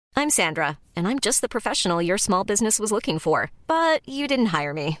I'm Sandra, and I'm just the professional your small business was looking for. But you didn't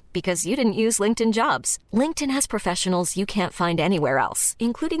hire me because you didn't use LinkedIn Jobs. LinkedIn has professionals you can't find anywhere else,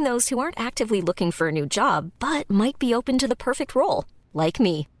 including those who aren't actively looking for a new job, but might be open to the perfect role, like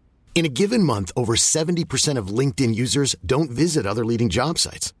me. In a given month, over 70% of LinkedIn users don't visit other leading job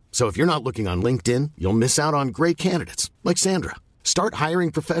sites. So if you're not looking on LinkedIn, you'll miss out on great candidates like Sandra. Start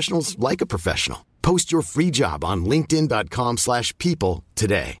hiring professionals like a professional. Post your free job on linkedin.com/people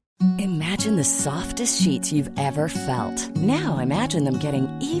today. Imagine the softest sheets you've ever felt. Now imagine them getting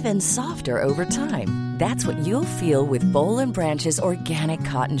even softer over time. That's what you'll feel with Boll & Branch's organic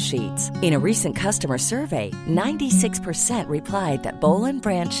cotton sheets. In a recent customer survey, 96% replied that Boll &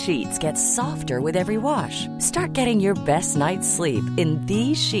 Branch sheets get softer with every wash. Start getting your best night's sleep in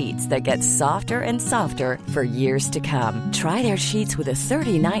these sheets that get softer and softer for years to come. Try their sheets with a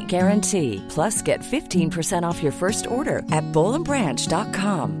 30-night guarantee. Plus, get 15% off your first order at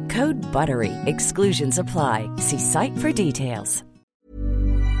bollandbranch.com. Code BUTTERY. Exclusions apply. See site for details.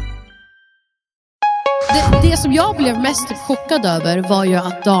 Det som jag blev mest chockad över var ju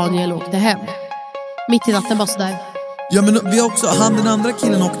att Daniel åkte hem. Mitt i natten bara sådär. Ja, men vi också, den andra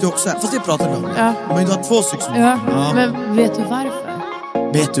killen åkte också hem. Fast det pratade vi om. Ja. Men du har 2 stycken. Ja, men vet du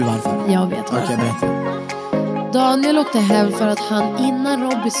varför? Vet du varför? Jag vet varför. Okej, berätta. Daniel åkte hem för att han innan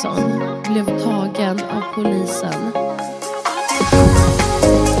Robinson blev tagen av polisen.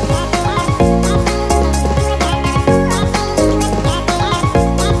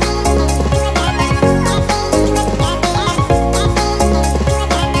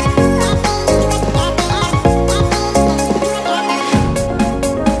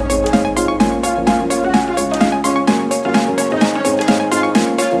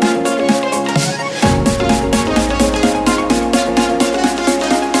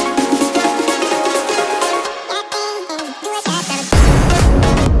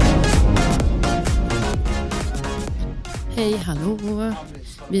 Hej, hallå.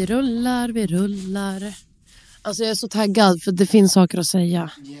 Vi rullar. Alltså jag är så taggad för det finns saker att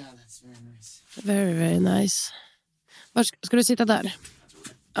säga. Very, very nice. Var ska du sitta där?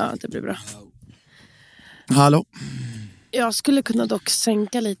 Ja, det blir bra. Hallå. Jag skulle kunna dock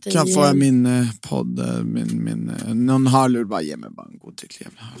sänka lite. Kan få min podd, min någon hörlur, bara ge mig bara en godtycklig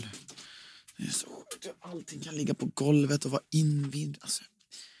jävla hörlur. Det är så sjukt. Allting kan ligga på golvet och vara invid. Alltså,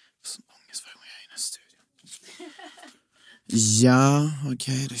 sån ångest varje gång jag är i den här studion. Ja,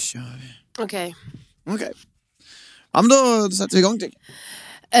 okej, då kör vi. Okej. Ja, men då sätter vi igång till.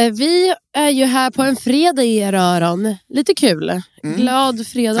 Vi är ju här på en fredag i era öron. Lite kul. Glad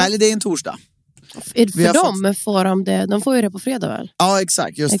fredag. Eller det är en torsdag. För dem får de det. De får ju det på fredag väl? Ja,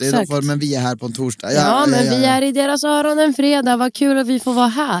 exakt. Just det. Men vi är här på en torsdag. Ja, men vi är i deras öron en fredag. Vad kul att vi får vara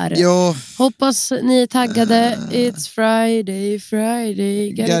här. Jo. Hoppas ni är taggade. It's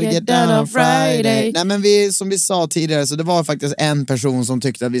Friday. Gotta get down on Friday. Nej, men som vi sa tidigare, så det var faktiskt en person som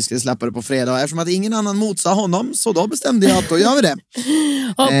tyckte att vi skulle släppa det på fredag. Och eftersom att ingen annan motsa honom, så då bestämde jag att då gör vi det.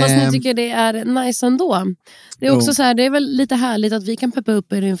 Hoppas ni tycker det är nice ändå. Det är också så här, det är väl lite härligt att vi kan peppa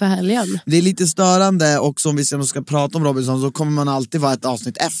upp er inför helgen. Det är lite störande också om vi ska prata om Robinson, så kommer man alltid vara ett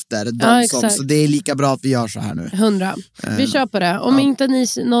avsnitt efter. Så det är lika bra att vi gör så här nu. 100. Vi kör på det. Om inte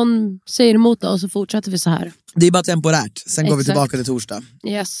någon säger emot oss så fortsätter vi så här. Det är bara temporärt. Sen går vi tillbaka till torsdag.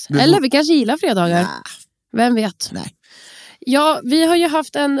 Yes. Eller vi kanske gillar fredagar. Vem vet? Nej. Ja, vi har ju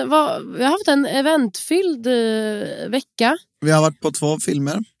haft en eventfylld vecka. Vi har varit på 2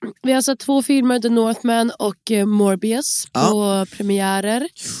 filmer. Vi har sett 2 filmer, The Northman och Morbius på premiärer.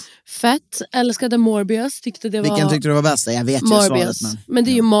 Fett, älskade Morbius. Vilken tyckte du var bäst? Jag vet Morbius. Svaret, men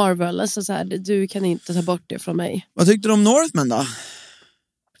det är ju Marvel. Alltså så här, du kan inte ta bort det från mig. Vad tyckte du om Northman då?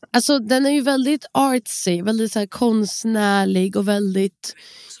 Alltså den är ju väldigt artsy. Väldigt så här konstnärlig och väldigt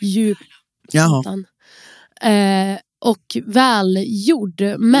djup. Jaha. Och välgjord.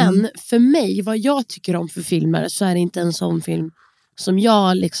 Men för mig, vad jag tycker om för filmer, så är det inte en sån film som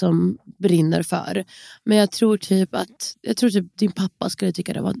jag liksom brinner för. Men jag tror typ din pappa skulle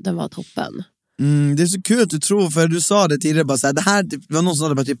tycka den var toppen. Det är så kul att du tror, för du sa det tidigare bara så här, det här var någon som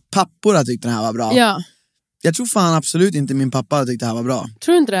sa det, typ pappor har tyckt den här var bra. Ja. Jag tror fan absolut inte min pappa tyckte det här var bra.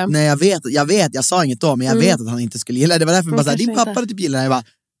 Tror du inte det? Nej, jag sa inget då, men jag vet att han inte skulle gilla det. Det var därför bara så här, din pappa typ gillar det. Jag bara,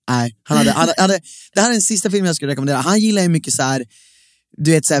 nej, han hade det här är den sista filmen jag skulle rekommendera. Han gillar ju mycket så här,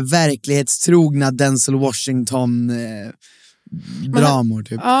 du vet, så här verklighetstrogna Denzel Washington dramor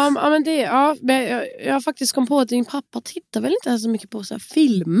typ. Ja, men jag har faktiskt kom på att din pappa tittar väl inte så mycket på så här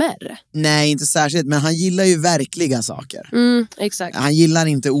filmer. Nej, inte särskilt, men han gillar ju verkliga saker. Exakt. Han gillar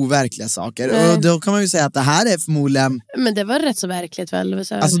inte overkliga saker. Nej. Och då kan man ju säga att det här är förmodligen... Men det var rätt så verkligt väl?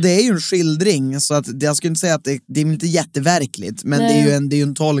 Så här. Alltså det är ju en skildring, så att jag skulle inte säga att det är inte jätteverkligt, men Nej. det är ju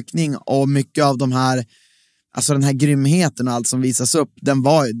en tolkning, och mycket av de här, alltså den här grymheten och allt som visas upp,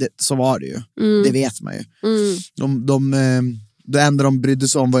 så var det ju. Det vet man ju. Det enda de brydde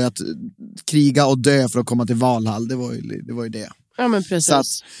sig om var ju att kriga och dö för att komma till Valhall. Det var ju det. Ja, men precis. Så att,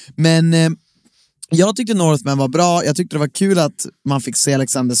 men jag tyckte Northman var bra. Jag tyckte det var kul att man fick se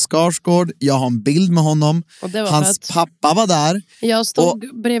Alexander Skarsgård. Jag har en bild med honom. Och det var hans fett. pappa var där. Jag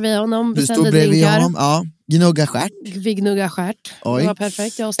stod bredvid honom, Du stod beställde bredvid drinkar. honom, ja. Gnugga stjärt. Vi gnuggar stjärt. Oj. Det var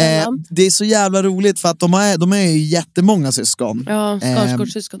perfekt, jag och Stellan. Det är så jävla roligt för att de är ju jättemånga syskon. Ja,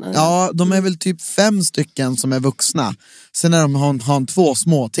 Skarsgårdssyskonen. Ja, de är väl typ 5 stycken som är vuxna. Sen är har 2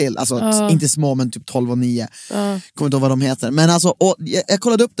 små till. Alltså inte små, men typ 12 och 9. Kommer inte ihåg vad de heter. Men alltså, och jag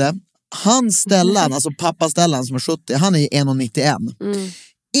kollade upp det. Han Stellan, alltså pappa Stellan som är 70, han är 1,91.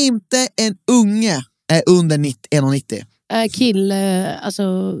 Inte en unge är under 1,90.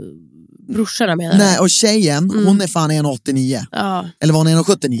 Alltså brorsorna menar Nej, och tjejen, hon är fan 1,89. Ja. Eller var hon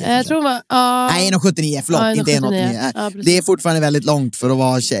 1,79? Jag tror var... Nej, 1,79, förlåt, Ja, inte 1,89. Ja, det är fortfarande väldigt långt för att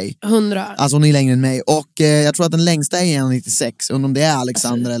vara tjej. 100. Alltså hon är längre än mig. Och jag tror att den längsta är 1,96. Om det är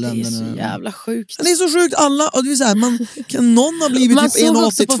Alexander eller... Det är så jävla sjukt. Det är så sjukt, alla... Och det är så här, kan någon ha blivit man typ 1,82? såg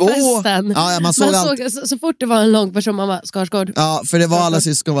också på festen. Ja, man såg så fort det var en lång person, man bara, Skarsgård. Ja, för det var alla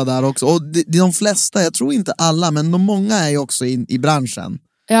syskon var där också. Och de flesta, jag tror inte alla, men de många är ju också i branschen.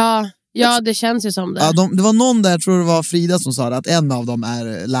 Ja, det känns ju som det. Ja, det var någon där, jag tror det var Frida som sa det, att en av dem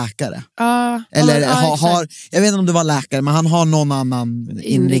är läkare. Eller jag vet inte om det var läkare, men han har någon annan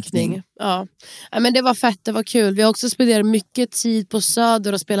inriktning. Ja, men det var fett, det var kul. Vi har också spenderat mycket tid på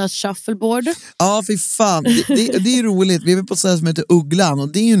Söder och spelat shuffleboard. Ja, fy fan. Det är roligt. Vi är på ett ställe som heter Ugglan,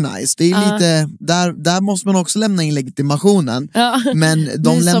 och det är ju nice. Det är lite, där måste man också lämna in legitimationen. Men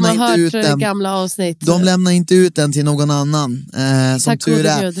de lämnar inte ut den. Gamla avsnitt. De lämnar inte ut den till någon annan. Som tur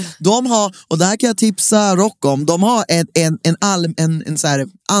är. De har, och där kan jag tipsa Rock om, de har en så här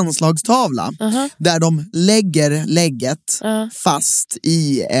anslagstavla där de lägger lägget fast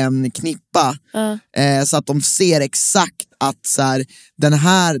i en knippa så att de ser exakt att så här,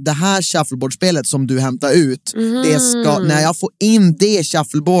 det här shuffleboardspelet som du hämtar ut, det ska, när jag får in det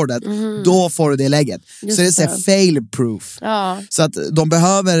shuffleboardet, då får du det lägget. Just så det är så här fail proof. Så att de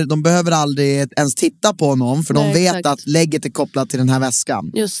behöver aldrig ens titta på någon, för de vet att lägget är kopplat till den här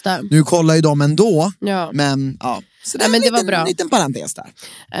väskan. Just det. Nu kollar ju de ändå, men ja. Så det, men det var bra. En liten parentes där.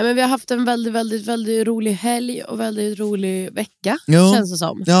 Men vi har haft en väldigt, väldigt, väldigt rolig helg och väldigt rolig vecka, känns det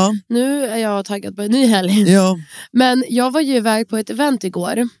som. Ja. Nu är jag taggad på en ny helg. Ja. Men jag var ju iväg på ett event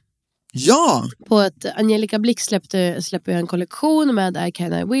igår. Ja. På ett Angelica Blick släpper en kollektion med I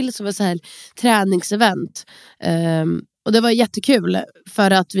Can I Will, som var så här träningsevent. Och det var jättekul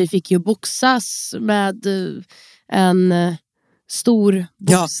för att vi fick ju boxas med en stor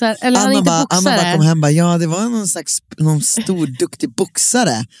boxare. Eller han är inte boxare. Anna kom hem och bara, det var någon stor duktig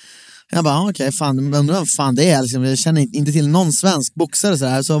boxare. Jag bara, okej, fan, undrar vad fan det är. Liksom, jag känner inte till någon svensk boxare så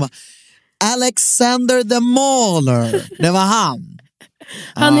här. Så bara, Alexander the Mauler. Det var han.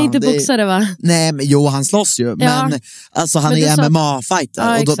 Han är inte boxare, va? Nej, men jo, han slåss ju. Men alltså, han är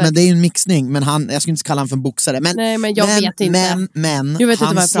MMA-fighter. Men det är ju en mixning. Men jag skulle inte kalla han för en boxare. Nej, men jag vet inte. Men jag vet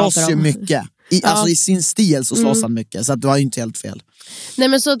han inte slåss ju mycket. Alltså i sin stil så slåss han mycket. Så att det var ju inte helt fel. Nej,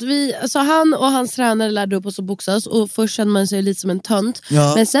 men så att han och hans tränare lärde upp oss att boxas. Och först känner man sig lite som en tönt.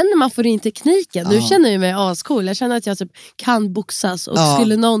 Men sen när man får in tekniken, nu känner jag mig ascool. Jag känner att jag typ kan boxas. Och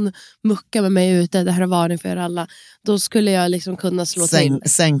skulle någon mucka med mig ute, det här är varning för er alla, då skulle jag liksom kunna slå till.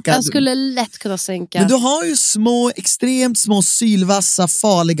 Sänka. Jag skulle lätt kunna sänka. Men du har ju extremt små, sylvassa,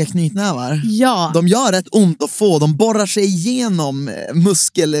 farliga knytnävar. Ja. De gör rätt ont att få. De borrar sig igenom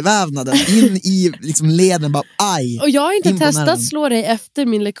muskelvävnaden in i liksom leden, bara aj. Och jag har inte testat att slå dig efter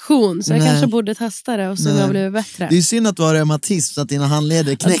min lektion, så jag kanske borde testa det och sen jag blev bättre. Det är synd att du har reumatism så att dina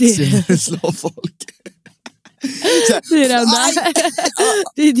handleder knäcks när du slår folk. Det är det enda.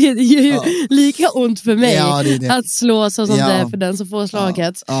 Det gör ju lika ont för mig att slå så som det är för den som får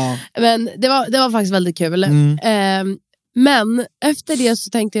slaget. Men det var faktiskt väldigt kul. Men efter det så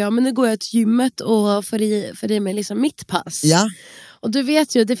tänkte jag, men nu går jag till gymmet och får i mig liksom mitt pass. Ja. Och du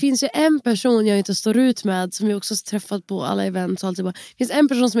vet ju, det finns ju en person jag inte står ut med, som vi också träffat på alla events och allt. Det finns en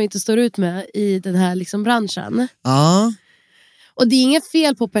person som jag inte står ut med i den här liksom branschen. Ja. Och det är inget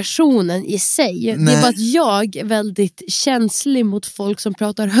fel på personen i sig. Nej. Det är bara att jag är väldigt känslig mot folk som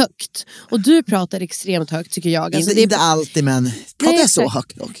pratar högt. Och du pratar extremt högt tycker jag. Alltså, inte alltid, men pratar jag så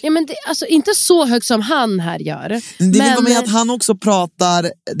högt dock? Ja, men alltså, inte så högt som han här gör. Det är väl med att han också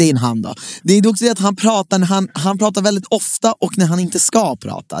pratar, det är en han då. Det är också det att han pratar väldigt ofta och när han inte ska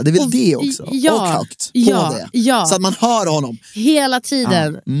prata. Det är väl det också. Ja, och högt på det. Ja. Så att man hör honom. Hela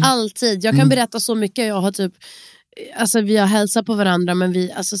tiden, alltid. Jag kan berätta så mycket. Jag har typ, alltså vi har hälsat på varandra men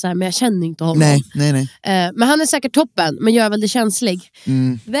men jag känner inte honom. Nej. Men han är säkert toppen, men jag är väldigt känslig.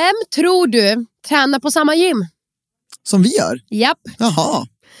 Vem tror du tränar på samma gym? Som vi gör? Japp. Jaha.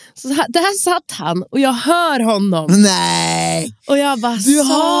 Så där satt han och jag hör honom. Nej. Och jag bara, du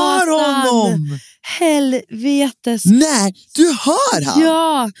hör honom. Helvetes. Nej, du hör han.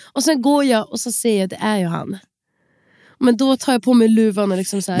 Ja, och sen går jag och så ser jag, det är ju han. Men då tar jag på mig luvan och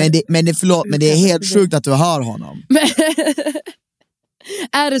liksom så här. Men det är helt sjukt att du hör honom.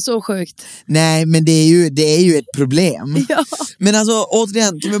 Är det så sjukt? Nej, men det är ju ett problem. Ja. Men alltså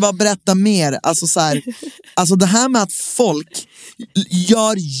återigen, kan vi bara berätta mer? Alltså så här, alltså det här med att folk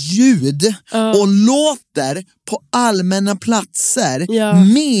gör ljud och låter på allmänna platser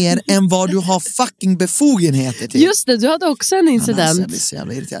mer än vad du har fucking befogenheter till. Just det, du hade också en incident. Alltså, jag blir så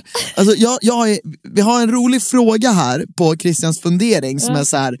jävla irriterad. Alltså, vi har en rolig fråga här på Christians fundering som är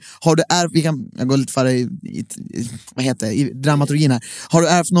så här: har du jag går lite före i dramaturgin här. Har du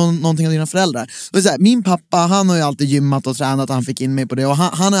ärvt någonting av dina föräldrar? Så här, min pappa, han har ju alltid gymmat och tränat och han fick in mig på det. Och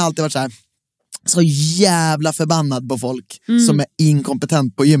han har alltid varit så här, så jävla förbannad på folk som är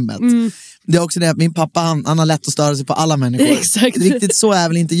inkompetent på gymmet. Det är också det att min pappa han har lätt att störa sig på alla människor. Exakt. Riktigt så är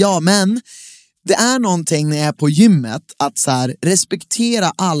väl inte jag, men det är någonting när jag är på gymmet att så här,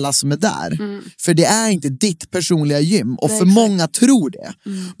 respektera alla som är där. För det är inte ditt personliga gym. Och för många tror det.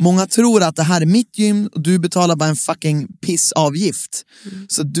 Många tror att det här är mitt gym och du betalar bara en fucking pissavgift.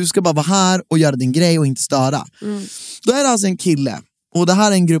 Så du ska bara vara här och göra din grej och inte störa. Då är det alltså en kille, och det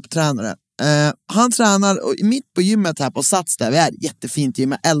här är en grupptränare. Han tränar mitt på gymmet här på Sats där. Vi är ett jättefint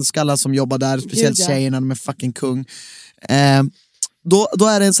gym. Jag älskar alla som jobbar där, speciellt tjejerna, de är fucking kung. Då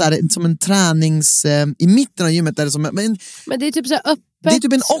är det så här, som en tränings i mitten av gymmet är det som men det är typ så här öppet. Det är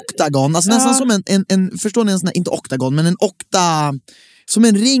typ en oktagon, alltså nästan som en förstår ni, en sån här, inte oktagon men en som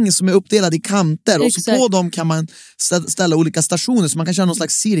en ring som är uppdelad i kanter. Exakt. Och så på dem kan man ställa olika stationer så man kan köra någon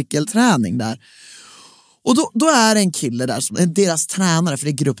slags cirkelträning där. Och då är det en kille där som är deras tränare, för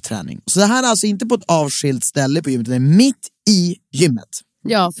det är gruppträning. Så det här är alltså inte på ett avskilt ställe på gymmet, det är mitt i gymmet.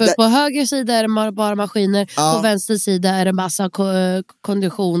 Ja, för på höger sida är det bara maskiner, på vänster sida är det massa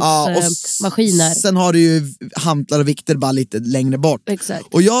konditionsmaskiner. Sen har du ju hantlar och vikter bara lite längre bort.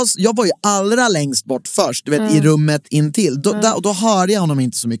 Exakt. Och jag var ju allra längst bort först, du vet, i rummet intill. Då hörde jag honom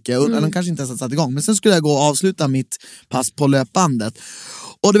inte så mycket, och de kanske inte ens satt igång. Men sen skulle jag gå och avsluta mitt pass på löpbandet.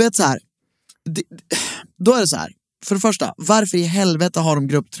 Och du vet så här, då är det så här. För det första, varför i helvete har de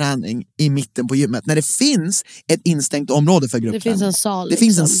gruppträning i mitten på gymmet när det finns ett instängt område för gruppträning? Det finns en sal. Det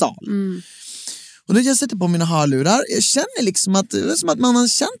finns en sal. Och då jag sätter på mina hörlurar, jag känner liksom att det är som att man har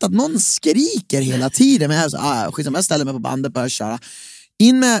känt att någon skriker hela tiden. Men jag är så skitsamma, jag ställer mig på bandet, börjar köra.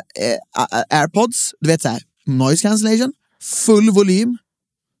 In med AirPods, du vet så här, noise cancellation, full volym.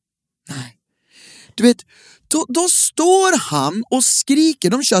 Nej. Du vet, då står han och skriker.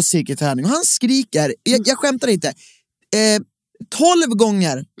 De kör cirkelträning och han skriker, jag skämtar inte, 12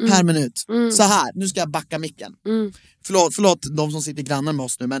 gånger per minut. Så här, nu ska jag backa micken. Förlåt de som sitter grannar med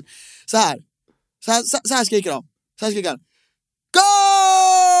oss nu, men så här skriker de. Så här skriker han: Go!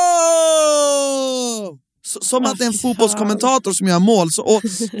 Som att det är en fotbollskommentator som gör mål.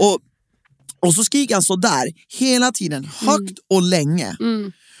 Och så skriker han så där hela tiden, högt och länge.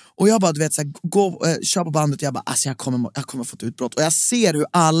 Och jag bara, du vet, så här, kör på bandet och jag bara, alltså jag kommer få ett utbrott. Och jag ser hur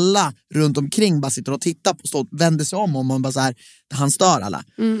alla runt omkring bara sitter och tittar på, och vänder sig om och man bara så här, han stör alla.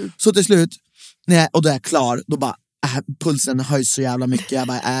 Så till slut, och då är jag klar, då bara, pulsen höjs så jävla mycket. Jag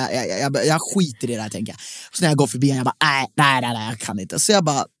bara, jag skiter i det här, tänker jag. Så när jag går förbi, jag bara, nej, jag kan inte. Så jag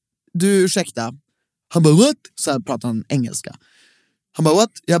bara, du ursäkta. Han bara, what? Så här pratar han engelska. Han bara, what?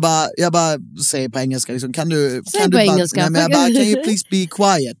 Jag bara säger på engelska liksom, kan du engelska. Nej, men jag bara, can you please be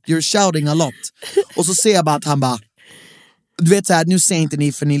quiet? You're shouting a lot. Och så ser jag bara att han bara, du vet så här, nu ser inte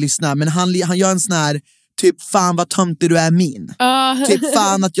ni för ni lyssnar, men han gör en sån här typ, fan vad töntig du är min. Typ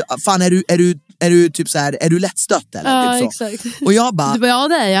fan är du typ så här, är du lättstött eller typ så. Exakt. Och jag bara, du bara, ja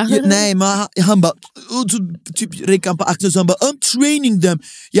det är jag. Nej, men han bara typ rycker han på axeln så han bara, I'm training them.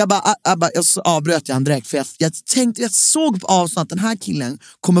 Jag så avbröt jag han direkt, för jag såg på avstånd att den här killen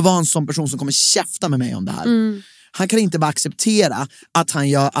kommer vara en sån person som kommer käfta med mig om det här. han kan inte bara acceptera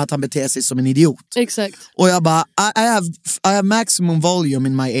att han beter sig som en idiot. Exakt. Och jag bara, I have maximum volume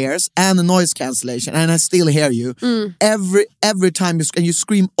in my ears and a noise cancellation and I still hear you every time you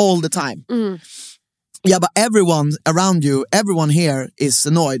scream all the time. Jag bara, everyone around you, everyone here is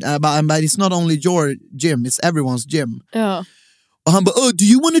annoyed. But it's not only your gym, it's everyone's gym. Ja. Och han bara, do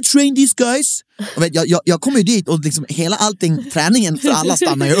you want to train these guys? Och vet, jag kommer ju dit och liksom hela träningen för alla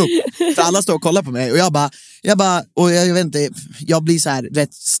stannar ju upp. För alla står och kollar på mig. Och jag bara och jag vet inte, jag blir så här,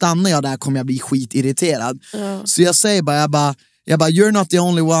 stannar jag där kommer jag bli skitirriterad. Så jag säger bara, jag bara, you're not the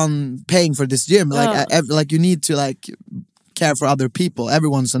only one paying for this gym. Like you need to like care for other people.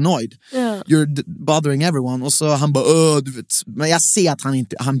 Everyone's annoyed. You're bothering everyone. Och så han bara, du vet. Men jag ser att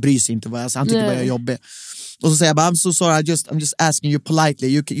han bryr sig inte vad jag säger. Han tycker bara jag är jobbig. Och så säger jag bara, I'm so sorry, I'm just asking you politely.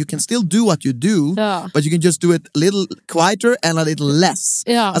 You can still do what you do, but you can just do it a little quieter and a little less.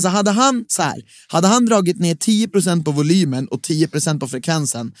 Alltså hade han dragit ner 10% på volymen och 10% på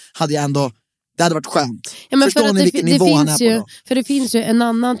frekvensen, hade jag ändå, det hade varit skönt. Ja, men förstår ni vilken nivå han är på då? För det finns ju en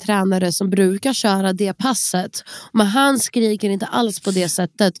annan tränare som brukar köra det passet, men han skriker inte alls på det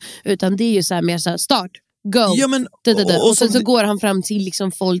sättet, utan det är ju så här mer så här, start, go. Ja, men, och sen så går han fram till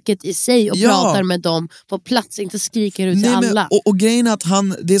liksom folket i sig och pratar med dem på plats, inte skriker ut till alla. Och grejen är att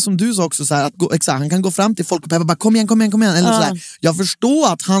det som du sa också så här, att han kan gå fram till folk och peppa, bara kom igen eller så här. Jag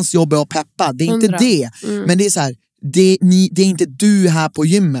förstår att hans jobb är att peppa, det är inte det. Men det är så här, det är inte du här på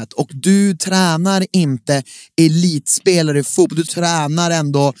gymmet, och du tränar inte elitspelare i fotboll, du tränar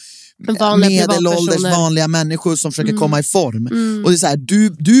ändå medelålders vanliga människor som försöker komma i form. Och det är så här,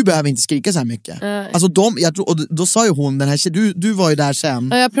 du behöver inte skrika så här mycket. Alltså jag tror, och då sa ju hon, den här du var ju där sen.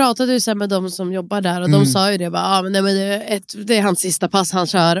 Ja, jag pratade ju sen med de som jobbar där och de sa ju det bara, men det är hans sista pass han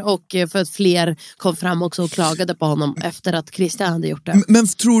kör, och för att fler kom fram också och klagade på honom efter att Christian hade gjort det. Men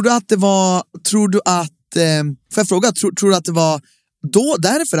tror du att det var då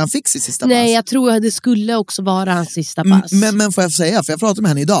därför han fick sitt sista pass? Nej, jag tror att det skulle också vara hans sista pass. Men får jag säga, för jag pratade med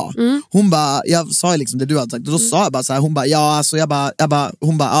henne idag. Hon bara, jag sa liksom det du hade sagt, och då sa jag bara så här, hon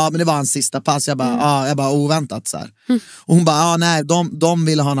bara, men det var hans sista pass. Jag bara oväntat så här. Och hon bara, nej, de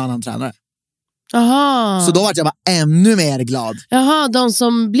ville ha en annan tränare. Aha. Så då var jag bara ännu mer glad. Jaha, de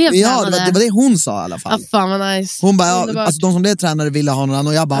som blev tränare. Ja, det var det hon sa i alla fall. Fan vad nice. Hon bara, alltså de som blev tränare ville ha någon annan.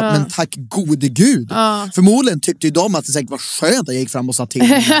 Och jag bara, men tack gode gud. Förmodligen tyckte ju de att det säkert var skönt att jag gick fram och sa till.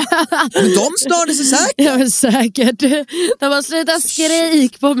 Men de störde sig säkert. Ja, men säkert. De bara, sluta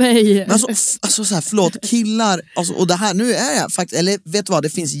skrik på mig. Men alltså så här, förlåt, killar alltså, och det här, nu är jag faktiskt, eller vet du vad, det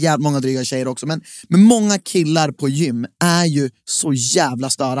finns jävligt många dryga tjejer också, men många killar på gym är ju så jävla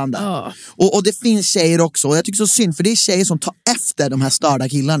störande. Och det finns tjejer också, och jag tycker så synd, för det är tjejer som tar efter de här störda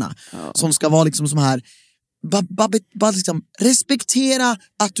killarna, som ska vara liksom som här, bara liksom respektera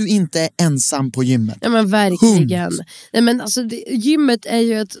att du inte är ensam på gymmet. Ja, men verkligen. Nej, men alltså gymmet är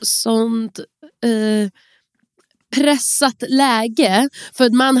ju ett sånt pressat läge, för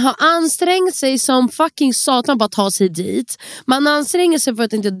att man har ansträngt sig som fucking satan bara ta sig dit. Man anstränger sig för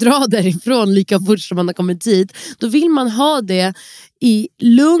att inte dra därifrån lika fort som man har kommit dit. Då vill man ha det i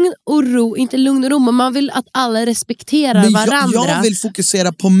lugn och ro, inte lugn och ro, men man vill att alla respekterar varandra. Jag vill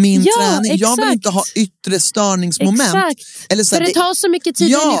fokusera på min träning. Exakt. Jag vill inte ha yttre störningsmoment. Exakt. Eller så här, för det tar så mycket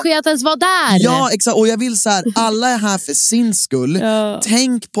tid och energi att ens vara där. Ja, exakt. Och jag vill så här, alla är här för sin skull.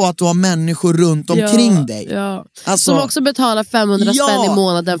 Tänk på att du har människor runt omkring dig. Alltså, som också betalar 500 spänn i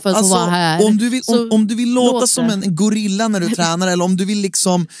månaden för att få vara här. Om du vill låta som en gorilla när du tränar, eller om du vill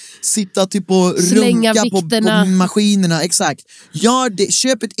liksom sitta typ och runka på maskinerna, exakt. Gör det,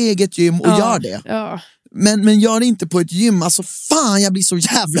 köp ett eget gym och gör det. Men gör det inte på ett gym. Alltså fan, jag blir så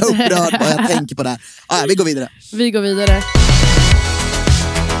jävla upprörd när jag tänker på det här. Vi går vidare.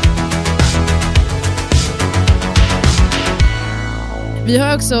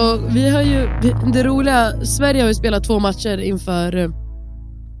 Vi har ju det roliga, Sverige har ju spelat 2 matcher inför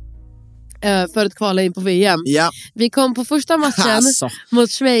för att kvala in på VM. Vi kom på första matchen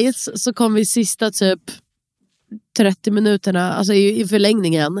mot Schweiz, så kom vi sista typ 30 minuterna, alltså i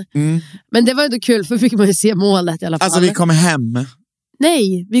förlängningen. Men det var ju kul, för fick man ju se målet i alla fall. Alltså vi kom hem.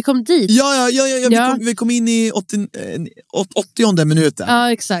 Nej, vi kom dit. Vi kom in i 80:e minuten.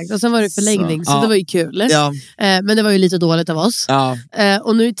 Ja, exakt. Och sen var det förlängning, så det var ju kul. Men det var ju lite dåligt av oss.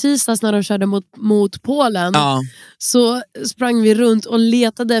 Och nu i tisdags när de körde mot Polen, så sprang vi runt och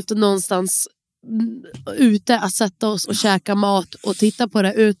letade efter någonstans ute att sätta oss och käka mat och titta på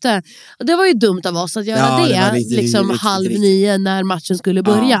det ute. Och det var ju dumt av oss att göra det liksom 8:30 när matchen skulle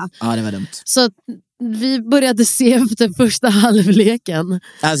börja. Ja, det var dumt. Så vi började se efter första halvleken.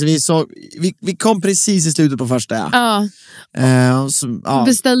 Alltså vi kom precis i slutet på första. Ja.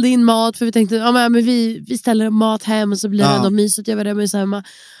 Beställde in mat för vi tänkte men vi ställer mat hem och så blir det ändå mysigt. Jag var där med så här,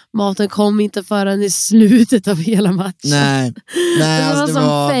 maten kom inte förrän i slutet av hela matchen. Nej, det var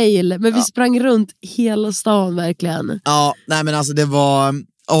som fail. Men vi sprang runt hela stan verkligen. Ja, nej men alltså det var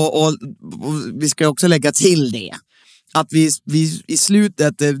och vi ska också lägga till det. Att vi i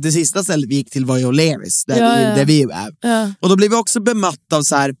slutet, det sista stället vi gick till var ju O'Learys, där vi är. Ja. Och då blev vi också bemötta av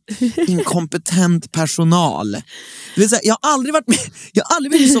så här inkompetent personal. Det vill säga, jag har aldrig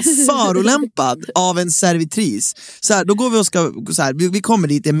blivit så förolämpad av en servitris. Så här, då går vi och ska, så här, vi kommer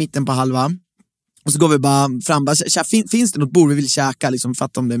dit i mitten på halva. Och så går vi bara fram, finns det något bord vi vill käka, liksom,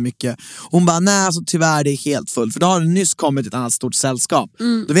 fatta om det är mycket. Och hon bara, nej alltså, tyvärr det är helt fullt. För då har det nyss kommit ett annat stort sällskap.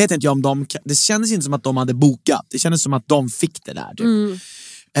 Då vet inte jag om det kändes inte som att de hade bokat. Det kändes som att de fick det där typ.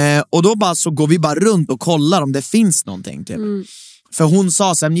 Och då bara så går vi bara runt och kollar om det finns någonting typ. För hon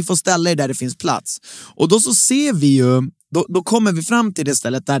sa så här, ni får ställa er där det finns plats. Och då så ser vi ju, då kommer vi fram till det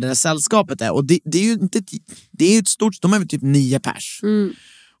stället där det där sällskapet är. Och det är ju inte, det är ju ett stort, de är väl typ 9 pers.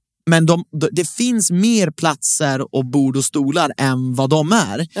 Men det finns mer platser och bord och stolar än vad de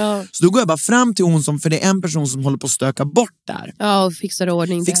är. Ja. Så då går jag bara fram till hon för det är en person som håller på att stöka bort där. Ja, och fixar i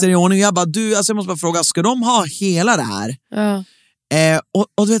ordning. Och jag bara, jag måste bara fråga, ska de ha hela det här? Ja.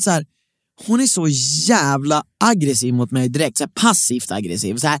 Och du vet så här, hon är så jävla aggressiv mot mig direkt, så här passivt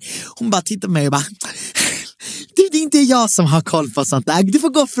aggressiv. Så här, hon bara tittar på mig och bara... Det är inte jag som har koll på sånt där. Du får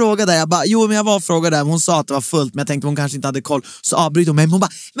gå och fråga där. Jag bara, men jag var och frågade där. Hon sa att det var fullt, men jag tänkte hon kanske inte hade koll. Så avbryter hon mig. Hon bara,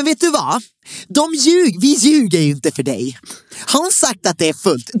 men vet du vad? Vi ljuger ju inte för dig. Har hon sagt att det är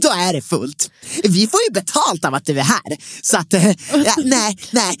fullt, då är det fullt. Vi får ju betalt av att det är här. Så att,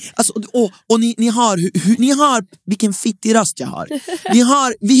 nej. Alltså, och ni har vilken fittig röst jag har.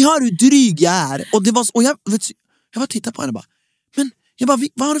 Vi har hur dryg jag är. Och det var och jag bara tittade på henne och bara, men jag bara,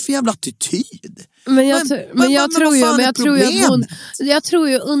 vad har du för jävla attityd? Jag tror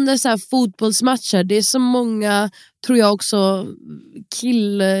ju under så här fotbollsmatcher, det är så många, tror jag också,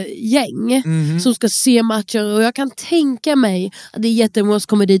 killgäng som ska se matchen, och jag kan tänka mig att det är jättemånga som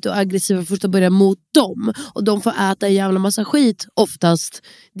kommer dit och aggressiva första början mot dem, och de får äta en jävla massa skit oftast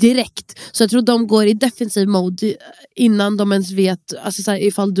direkt, så jag tror de går i defensiv mode innan de ens vet, alltså så här,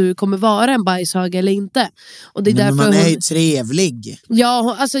 ifall du kommer vara en bajshög eller inte. Och det är därför man är ju trevlig.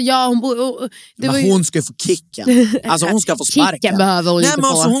 Hon ska få kicka. Alltså hon ska få sparka. Kicka behöver hon inte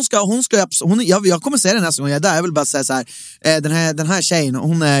få. Jag kommer säga det nästa gång jag är där. Jag vill bara säga så här, den här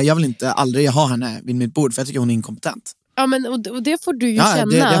tjejen, jag vill inte aldrig ha henne vid mitt bord, för jag tycker hon är inkompetent. Ja, men och det får du ju känna.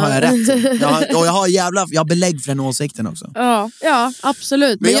 Det har jag rätt. Och jag har belägg för den åsikten också. Ja,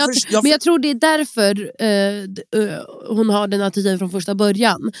 absolut. Men jag tror det är därför hon har den attityden från första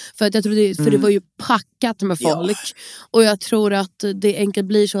början. För att jag tror för det var ju packat med folk. Ja. Och jag tror att det enkelt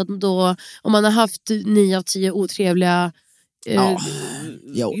blir så att då, om man har haft 9 av 10 otrevliga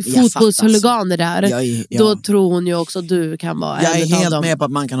fotbollshuliganer där, då tror hon ju också att du kan vara jag en är helt av dem. med på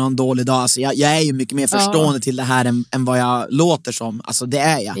att man kan ha en dålig dag, alltså jag är ju mycket mer förstående till det här än vad jag låter som, alltså det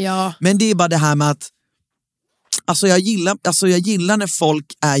är jag. Men det är bara det här med att jag gillar när folk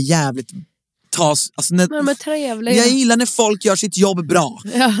är jävligt jag gillar när folk gör sitt jobb bra.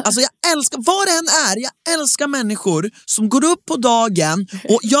 Alltså jag älskar, vad det än är, jag älskar människor som går upp på dagen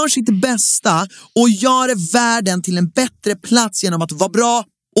och gör sitt bästa och gör världen till en bättre plats genom att vara bra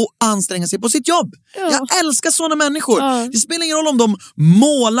och anstränga sig på sitt jobb. Jag älskar såna människor. Det spelar ingen roll om de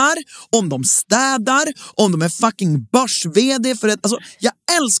målar, om de städar, om de är fucking börs-vd för ett, alltså, jag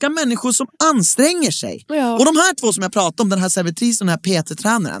älskar människor som anstränger sig. Och de här två som jag pratade om, den här servitrisen och den här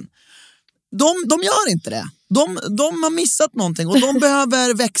PT-tränaren, de gör inte det. De har missat någonting och de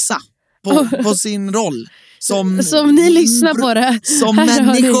behöver växa på sin roll. Som ni lyssnar på det. Som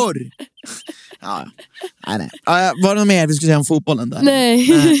människor. Nej. Var det något mer vi skulle säga om fotbollen där? Nej,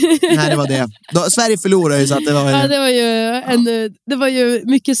 det var det. Sverige förlorar ju, så att det var ju... det var ju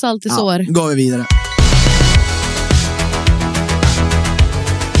mycket salt i sår. Går vi vidare.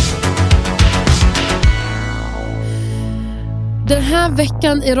 Den här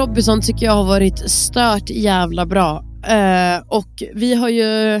veckan i Robinson tycker jag har varit stört jävla bra. Och vi har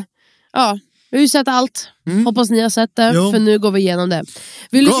ju sett allt. Hoppas ni har sett det, för nu går vi igenom det.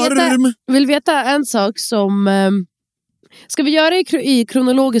 Vill veta en sak som... ska vi göra det i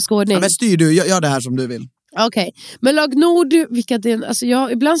kronologisk ordning? Men styr du, gör det här som du vill. Okej, men lag Nord, vilka det är, alltså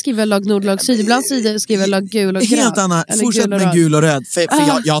ibland skriver jag lag Nord, lag Syd, ibland skriver jag lag gul och grön. Helt annat, fortsätt med gul och röd. För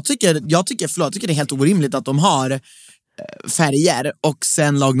jag tycker det är helt orimligt att de har färger och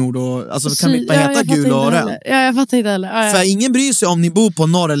sen lag nord och alltså kan det bara heta gul och röd. Ja, jag fattar inte heller. För ingen bryr sig om ni bor på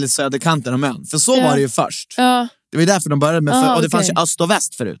norr eller söderkanten om ön. För så var det ju först. Ja. Det var därför de började med och det fanns ju öst och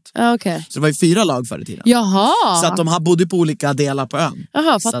väst förut. Okay. Så det var ju 4 lag förr i tiden. Jaha. Så att de bodde på olika delar på ön.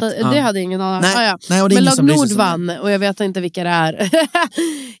 Jaha, fattar. Det hade ingen aning. Nej, och det är men lag Nord vann och jag vet inte vilka det är.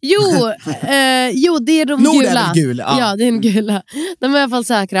 jo, det är de Nord gula. är gul, ja, det är en gula. De är i alla fall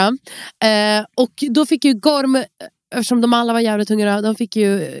säkra. Och då fick ju Gorm, eftersom de alla var jävligt hungriga, de fick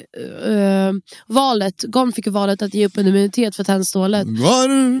ju Gorm fick ju valet att ge upp en immunitet för tändstålet.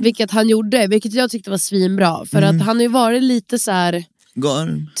 Vilket han gjorde, vilket jag tyckte var svinbra. För att han har ju varit lite så här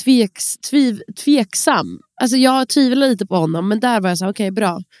tveksam. Alltså jag tvivlar lite på honom, men där var jag så här, okej,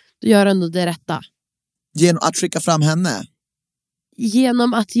 bra. Då gör ändå det rätta. Genom att skicka fram henne?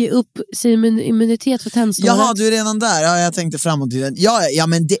 Genom att ge upp sin immunitet för tändstålet. Jaha, du är redan där. Ja, jag tänkte framåt till den. Ja,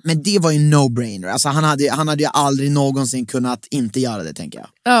 men det var ju no-brainer. Alltså han hade ju aldrig någonsin kunnat inte göra det, tänker jag.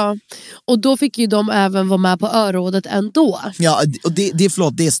 Ja, och då fick ju de även vara med på örådet ändå. Ja, och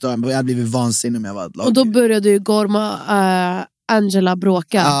det stör mig. Jag hade blivit vansinnig om jag var ett lag. Och då började ju Gorm och Angela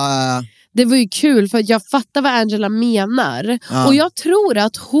bråka. Det var ju kul, för jag fattar vad Angela menar. Och jag tror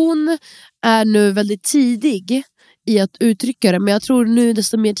att hon är nu väldigt tidig i att uttrycka det, men jag tror nu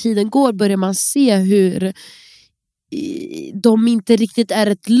desto mer tiden går börjar man se hur de inte riktigt är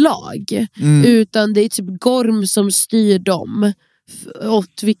ett lag, utan det är typ Gorm som styr dem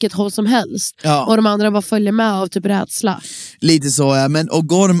åt vilket håll som helst, och de andra bara följer med av typ rädsla. Lite så, ja. Men och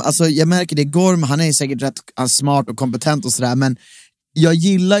Gorm, alltså jag märker det, Gorm, han är säkert rätt smart och kompetent och sådär, men jag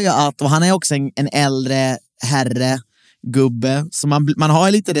gillar ju att, och han är också en äldre herre, gubbe, så man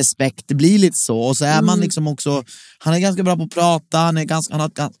har lite respekt, det blir lite så, och så är man liksom också, han är ganska bra på att prata,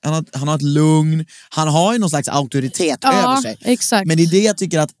 han har ett lugn, han har ju någon slags auktoritet över sig. Exakt. Men det är det jag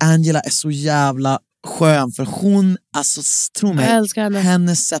tycker att Angela är så jävla skön, för hon, alltså tro mig,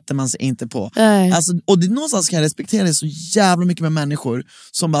 henne sätter man sig inte på. Alltså, och det någonstans kan jag respektera det så jävla mycket med människor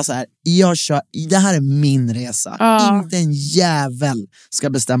som bara så här, det här är min resa, inte en jävel ska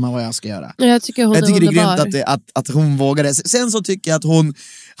bestämma vad jag ska göra. Jag tycker det är grymt att hon vågade. Sen så tycker jag att hon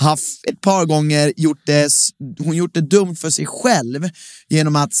har ett par gånger gjort det dumt för sig själv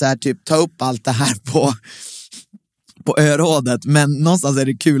genom att så här, typ ta upp allt det här på örådet, men någonstans är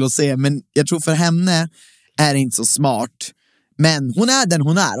det kul att se, men jag tror för henne är det inte så smart, men hon är den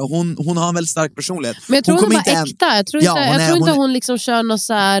hon är, och hon har en väldigt stark personlighet. Men jag tror hon var äkta. Jag tror inte hon liksom kör något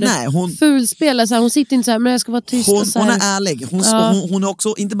så här fulspel, så här, hon sitter inte så här, men jag ska vara tyst. Hon är ärlig. Hon är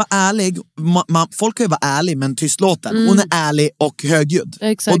också inte bara ärlig. Folk kan ju vara ärlig men tystlåten. Hon är ärlig och högljudd.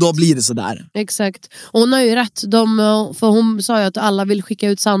 Exakt. Och då blir det så där. Exakt. Och hon har ju rätt. För hon sa ju att alla vill skicka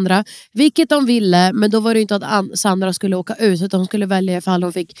ut Sandra, vilket de ville, men då var det inte att Sandra skulle åka ut, utan hon skulle välja ifall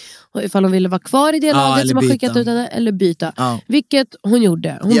hon ville vara kvar i det laget som har skickat ut henne, eller byta. Vilket hon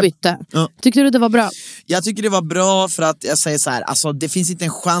gjorde. Hon bytte. Tyckte du det var bra? Jag tycker det var bra, för att jag säger så här, alltså, det finns inte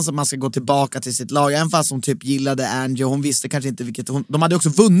en chans att man ska gå tillbaka till sitt lag. Även fast hon typ gillade Angie, hon visste kanske inte vilket de hade också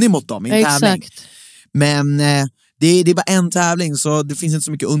vunnit mot dem i en tävling. Men det är bara en tävling, så det finns inte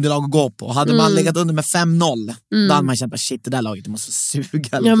så mycket underlag att gå på. Hade man legat under med 5-0, då hade man känt att shit, det där laget måste suga.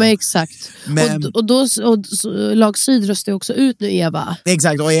 Liksom. Ja, men exakt. Och då lag Syd röstade också ut nu Eva.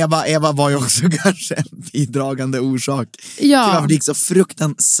 Exakt, och Eva var ju också kanske en bidragande orsak till varför det gick så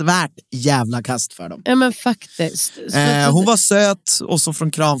fruktansvärt jävla kast för dem. Ja, men faktiskt. Hon var söt, och så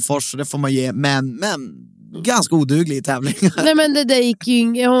från Kramfors, så det får man ge, men ganska oduglig i tävlingar. Nej, men det gick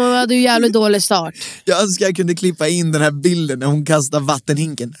ju, hon hade ju jävligt dålig start. Jag önskar jag kunde klippa in den här bilden när hon kastar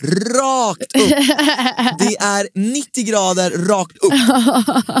vattenhinken rakt upp. Det är 90 grader rakt upp.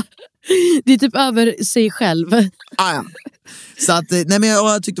 Det är typ över sig själv. Ja. Så att, nej, men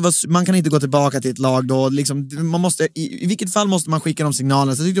jag tyckte man kan inte gå tillbaka till ett lag då, liksom, man måste, i vilket fall måste man skicka de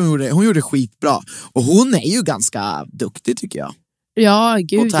signalerna. Så jag tyckte hon gjorde skitbra. Och hon är ju ganska duktig, tycker jag. Ja,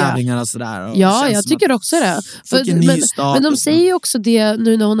 gud, och tävlingar och sådär. Ja, jag tycker också det. Men de säger ju också det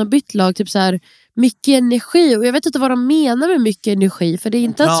nu när hon har bytt lag, typ så här, mycket energi, och jag vet inte vad de menar med mycket energi, för det är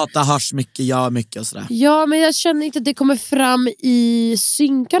inte prata, hörs mycket, gör mycket och sådär. Ja, men jag känner inte att det kommer fram i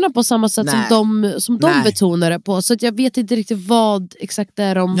synkarna på samma sätt som de betonar det på, så att jag vet inte riktigt vad exakt det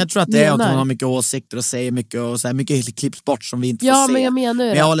är de Jag tror att det är att hon har mycket åsikter och säger mycket, och så här, mycket klipps bort som vi inte får se. Ja, men jag menar det.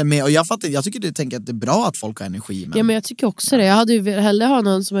 Men jag håller med, och jag tycker att det är bra att folk har energi. Men... Ja, men jag tycker också det. Jag hade ju hellre ha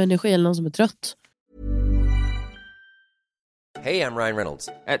någon som har energi än någon som är trött. Hey, I'm Ryan Reynolds.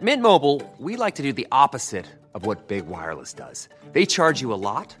 At Mint Mobile, we like to do the opposite of what Big Wireless does. They charge you a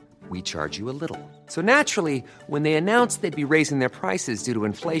lot, we charge you a little. So naturally, when they announced they'd be raising their prices due to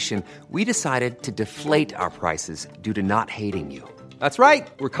inflation, we decided to deflate our prices due to not hating you. That's right.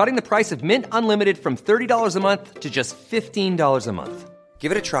 We're cutting the price of Mint Unlimited from $30 a month to just $15 a month.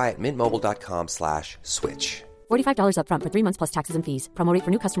 Give it a try at mintmobile.com/switch. $45 up front for 3 months plus taxes and fees. Promo rate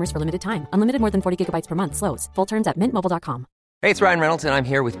for new customers for limited time. Unlimited more than 40 gigabytes per month. Slows full terms at mintmobile.com. Hey, it's Ryan Reynolds, and I'm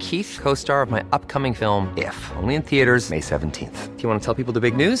here with Keith, co-star of my upcoming film, If, only in theaters May 17th. Do you want to tell people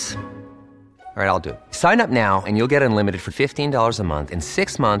the big news? All right, I'll do it. Sign up now and you'll get unlimited for $15 a month and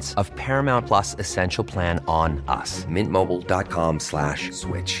 6 months of Paramount Plus Essential Plan on us.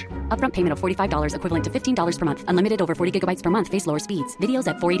 mintmobile.com/switch. Upfront payment of $45 equivalent to $15 per month. Unlimited over 40 gigabytes per month. Face lower speeds. Videos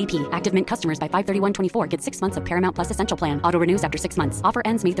at 480p. Active Mint customers by 531.24 get 6 months of Paramount Plus Essential Plan. Auto renews after 6 months. Offer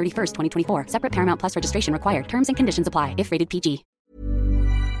ends May 31st, 2024. Separate Paramount Plus registration required. Terms and conditions apply if rated PG.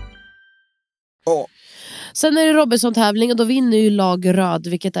 Sen är det Robinson-tävling och då vinner ju lag röd,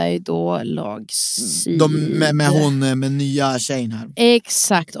 vilket är ju då lag syd. Med nya tjejen här.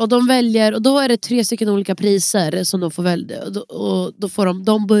 Exakt, och de väljer, och då är det 3 stycken olika priser som de får välja, och då får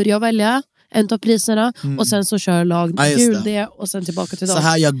de börjar välja en av priserna och sen så kör lag gul det och sen tillbaka till dem. Så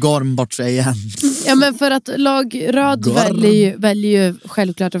här gör Gorm bort sig igen. Ja, men för att lag röd väljer ju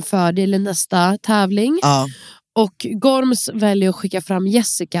självklart en fördel i nästa tävling. Ja. Och Gorms väljer att skicka fram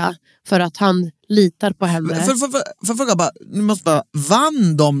Jessica för att han litar på henne. För fråga bara, nu måste bara,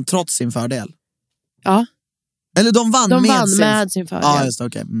 vann de trots sin fördel? Ja. Eller de vann med sin fördel. Ja, just det,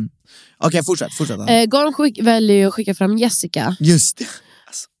 okej. Okej, fortsätt. Gorm väljer att skicka fram Jessica. Just det.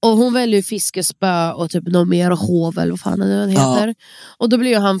 Och hon väljer ju fiskespö och typ någon mer hov eller vad fan den heter. Ja. Och då blir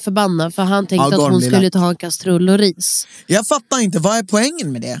ju han förbannad för han tänkte att hon skulle ta en kastrull och ris. Jag fattar inte, vad är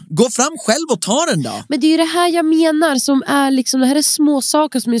poängen med det? Gå fram själv och ta den då. Men det är ju det här jag menar som är liksom, det här är små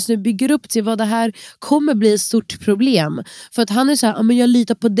saker som just nu bygger upp till vad det här kommer bli ett stort problem. För att han är så här, men jag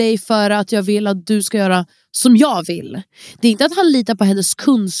litar på dig för att jag vill att du ska göra som jag vill. Det är inte att han litar på hennes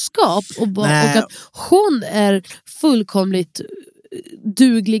kunskap och att hon är fullkomligt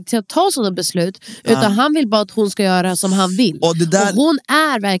duglig till att ta sådana beslut, utan han vill bara att hon ska göra som han vill, och hon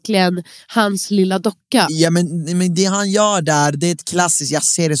är verkligen hans lilla docka. Ja, men det han gör där, det är ett klassiskt, jag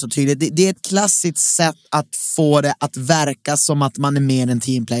ser det så tydligt, det är ett klassiskt sätt att få det att verka som att man är mer en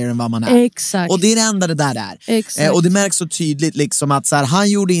teamplayer än vad man är. Exakt. Och det är det enda det där är. Exakt. Och det märks så tydligt liksom att så här, han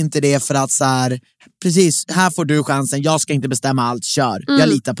gjorde inte det för att så här, precis, här får du chansen, jag ska inte bestämma allt, kör, jag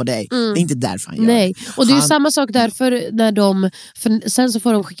litar på dig. Det är inte därför han gör det. Nej, och det är ju samma sak därför när sen så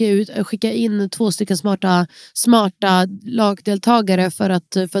får de skicka in 2 stycken smarta lagdeltagare för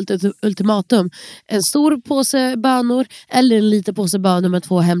ett ultimatum. En stor påse bönor eller en liten påse bönor med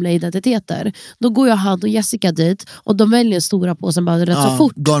 2 hemliga identiteter. Då går ju han och Jessica dit och de väljer stora påsen bönor rätt så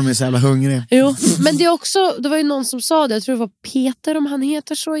fort. Gorm är så jävla hungrig. Jo, men det är också, det var ju någon som sa det, jag tror det var Peter om han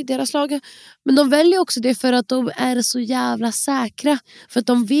heter så i deras lag. Men de väljer också det för att de är så jävla säkra. För att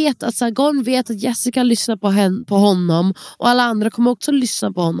de vet att Gorm vet att Jessica lyssnar på honom och alla andra kommer också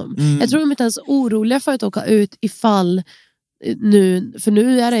lyssna på honom. Jag tror de inte ens är oroliga för att åka ut ifall nu, för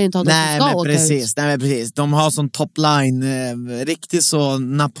nu är det inte att de ska åka ut. Nej men precis, de har sån topline, riktigt så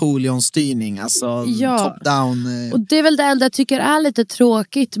Napoleon-styrning, alltså top down. Och det är väl det enda jag tycker är lite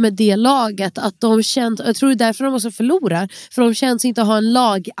tråkigt med det laget, att de känns, jag tror det är därför de också förlorar, för de känns inte ha en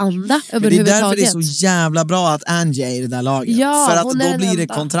laganda överhuvudtaget. Det är därför det är så jävla bra att Angie är i det där laget, för att då blir det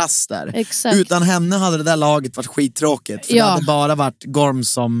kontraster. Exakt. Utan henne hade det där laget varit skittråkigt, för det hade bara varit Gorm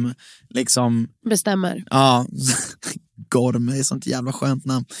som liksom bestämmer. Ja. Gorm är sånt jävla skönt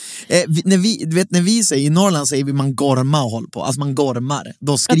namn. När vi säger i Norrland säger vi man gorma och håller på. Alltså man gormar.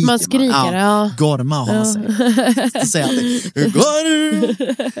 Då skriker man. Ja. Gorma och hålla sig. Då säger alltid gorm.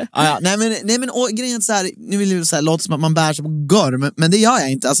 Nej men och grejen så här, nu vill jag så här, låta som att man bär sig på gorm, men det gör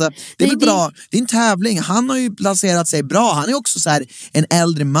jag inte. Alltså det är väl bra. Det är en tävling. Han har ju placerat sig bra. Han är också så här en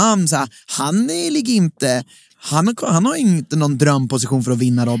äldre man, så här, han ligger inte. Han har inte någon drömposition för att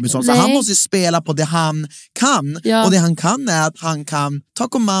vinna Robinson. Så han måste spela på det han kan. Ja. Och det han kan är att han kan ta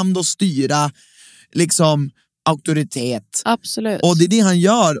kommando och styra liksom auktoritet. Absolut. Och det är det han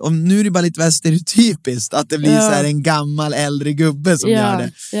gör. Och nu är det bara lite väl stereotypiskt att det blir så här en gammal äldre gubbe som gör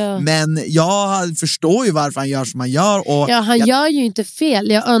det. Ja. Men jag förstår ju varför han gör som han gör. Och han gör ju inte fel.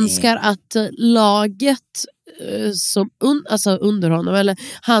 Jag önskar att laget som under honom, eller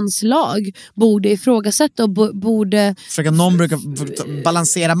hans lag, borde ifrågasätta och borde försöka, någon brukar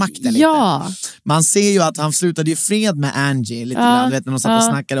balansera makten lite. Man ser ju att han slutade ju fred med Angie lite grann, vet, när de satt och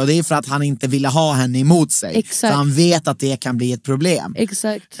snackade, och det är för att han inte ville ha henne emot sig. Exakt. Så han vet att det kan bli ett problem.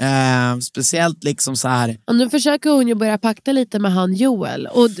 Exakt. Speciellt liksom så här. Och nu försöker hon ju börja pakta lite med han Joel,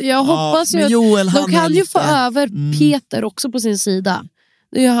 och jag hoppas ju att Joel, de kan ju få över Peter också på sin sida.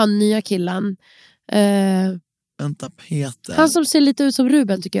 Det är ju han nya killen. Vänta, Peter. Han som ser lite ut som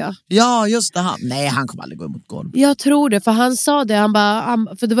Ruben tycker jag. Ja, just det. Nej, han kommer aldrig gå emot Gorm. Jag tror det, för han sa det.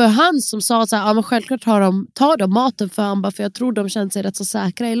 För det var han som sa så här, ja, men självklart tar de maten för han bara, för jag tror de känner sig rätt så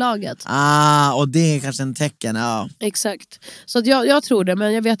säkra i laget. Och det är kanske en tecken, ja. Exakt. Så att jag tror det,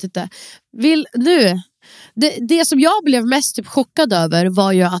 men jag vet inte. Det som jag blev mest typ chockad över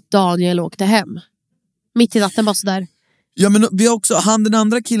var ju att Daniel åkte hem. Mitt i natten bara sådär. Ja, men vi har också, den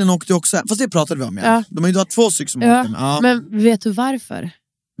andra killen åkte också hem. Fast det pratade vi om, ja. De har ju 2 stycken som åkte hem. Ja. Men vet du varför?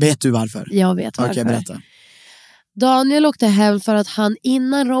 Vet du varför? Jag vet varför. Okej, berätta. Daniel åkte hem för att han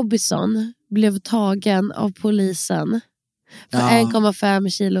innan Robinson blev tagen av polisen för 1,5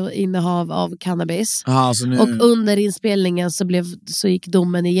 kilo innehav av cannabis. Och under inspelningen så gick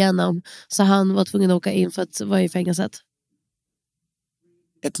domen igenom. Så han var tvungen att åka in för att vara i fängelset.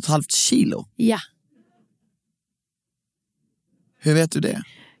 1,5 kilo? Ja. Hur vet du det?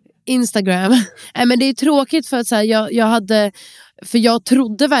 Instagram. Men det är tråkigt för att så här, jag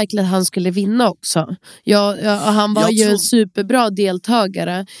trodde verkligen att han skulle vinna också. Han var ju en superbra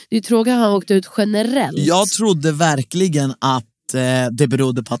deltagare. Det är tråkigt att han åkte ut generellt. Jag trodde verkligen att det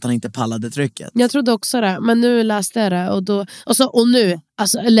berodde på att han inte pallade trycket. Jag trodde också det, men nu läste jag det och nu,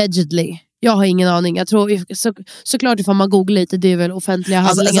 alltså allegedly. Jag har ingen aning. Jag tror såklart ifall man googlar lite, det är väl offentliga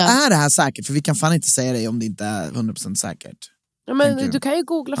handlingar. Alltså är det här säkert? För vi kan fan inte säga det om det inte är 100% säkert. Ja, men du kan ju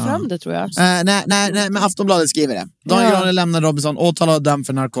googla fram det, tror jag. Nej, men Aftonbladet skriver det. Daniel Granlund lämnar Robinson åtalad och dömd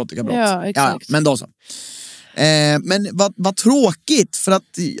för narkotikabrott. Ja, exakt. Men då så. Men vad tråkigt, för att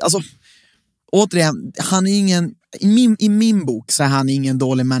alltså, återigen, han är ingen, i min bok så är han ingen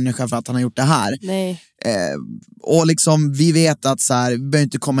dålig människa för att han har gjort det här. Nej. Och liksom vi vet att så här, vi behöver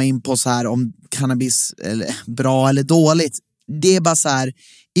inte komma in på så här om cannabis eller bra eller dåligt. Det är bara så här,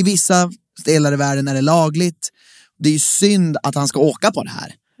 i vissa delar i världen är det lagligt. Det är ju synd att han ska åka på det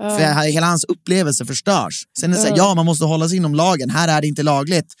här. För hela hans upplevelse förstörs. Sen är det så här, man måste hålla sig inom lagen. Här är det inte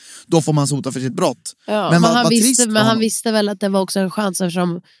lagligt. Då får man sota för sitt brott. Men han visste väl att det var också en chans,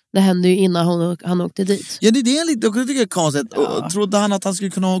 eftersom det hände ju innan han åkte dit. Ja, det är lite, jag tycker det är konstigt. Trodde han att han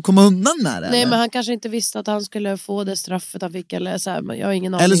skulle kunna komma undan med det? Nej, eller? Men han kanske inte visste att han skulle få det straffet han fick. Eller, så här, jag har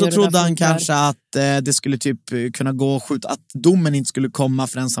ingen aning. Eller så trodde han kanske att det skulle typ kunna gå och skjuta, att domen inte skulle komma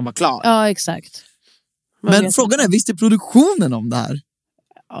förrän han var klar. Ja, exakt. Men frågan är, visste produktionen om det här?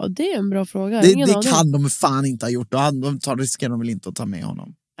 Ja, det är en bra fråga. Det kan de fan inte ha gjort. De riskerar de väl inte att ta med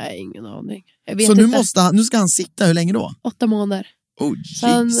honom. Nej, ingen aning. Så nu ska han sitta, hur länge då? 8 månader. Oh,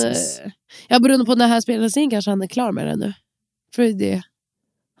 Jesus. Beroende på när det här spelas in kanske han är klar med det nu. För det,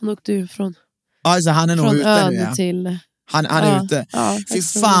 han åkte ju från han är nog ute nu, ja. Till... Han är ute. Fy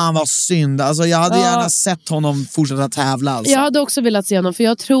fan vad synd. Alltså, jag hade gärna sett honom fortsätta tävla. Alltså. Jag hade också velat se honom. För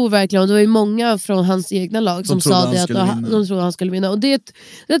jag tror verkligen, och det var ju många från hans egna lag som sa det, att de trodde att han skulle vinna. Och det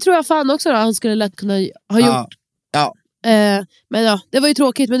tror jag fan också att han skulle lätt kunna ha gjort. Ja. Men det var ju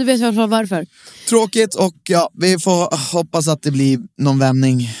tråkigt. Men du vet i alla fall varför. Tråkigt, och vi får hoppas att det blir någon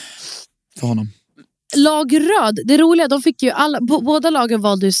vändning för honom. Lag röd, det roliga, de fick ju båda lagen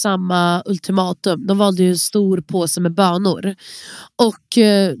valde ju samma ultimatum. De valde ju en stor påse med bönor. Och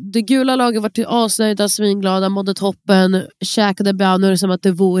det gula laget var till asnöjda, svinglada, mådde toppen, käkade bönor som att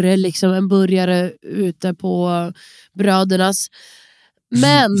det vore liksom en burgare ute på brödernas.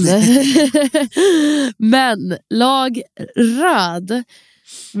 Men lag röd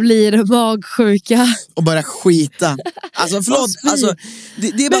blir magsjuka och börjar skita. Alltså förlåt, alltså,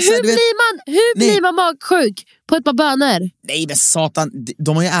 det är bara hur blir man magsjuk på ett par bönor? Nej men satan,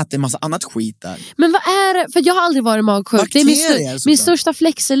 de har ju ätit en massa annat skit där. Men vad är det? För jag har aldrig varit magsjuk. Bakterier, min största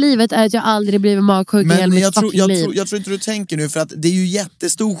flex i livet är att jag aldrig blivit magsjuk. Men jag tror inte du tänker nu, för att det är ju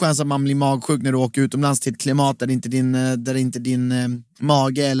jättestor chans att man blir magsjuk när du åker utomlands till ett klimat där inte din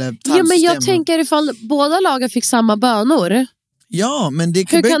mage eller tarmsystem. Ja, men jag tänker ifall båda lagen fick samma bönor. Ja, men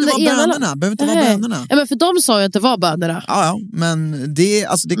det behöver inte vara bönorna. Ja, men för de sa ju att det var bönorna. Ja, men det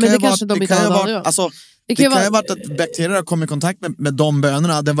kan ju vara att bakterier har kommit i kontakt med de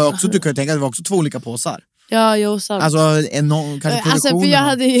bönorna. Det var också, du kan ju tänka att det var också 2 olika påsar. Ja, jo, sant. Alltså, för jag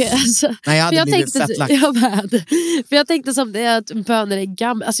hade ju... jag tänkte som det är att bönor är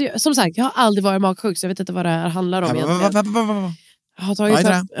gamla. Alltså, som sagt, jag har aldrig varit magsjuk, så jag vet inte vad det här handlar om egentligen. Jag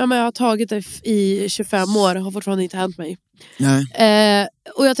har tagit det i 25 år och har fortfarande inte hänt mig. Nej.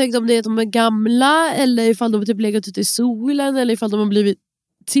 Och jag tänkte om det är att de är gamla, eller ifall de typ legat ute i solen, eller ifall de har blivit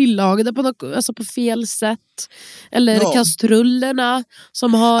tillagade på något, alltså på fel sätt, eller kastrullerna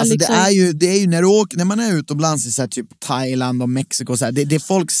som har alltså liksom... det är ju när man är utomlands i så här, typ Thailand och Mexiko så här, det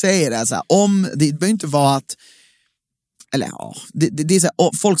folk säger är så här, om det behöver inte vara att eller ja, det är så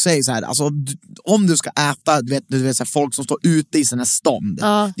här, folk säger så här, alltså, om du ska äta, du vet så här, folk som står ute i sina stånd,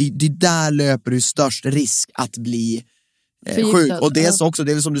 det där löper du störst risk att bli sjuk. Och det är så också,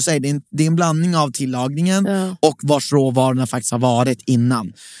 det är väl som du säger, det är en blandning av tillagningen och vars råvarorna faktiskt har varit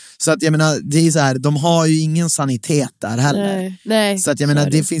innan. Så att jag menar, det är så här, de har ju ingen sanitet där heller. Nej, så att jag menar,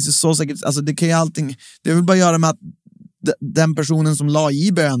 det finns ju så säkert, alltså det kan ju allting, det vill bara göra med att den personen som la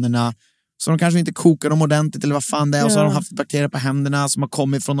i bönorna, så de kanske inte kokar dem ordentligt eller vad fan det är, och så har de haft bakterier på händerna som har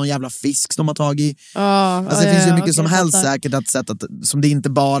kommit från någon jävla fisk de har tagit. Alltså det finns ju mycket som helst säkert att sätta, som det inte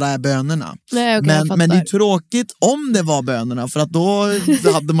bara är bönorna. Nej, men det är tråkigt om det var bönorna, för att då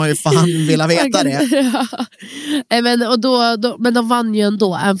hade man ju fan velat veta det. Men de vann ju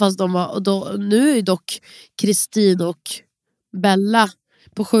ändå, även fast de var, och då, nu är dock Kristin och Bella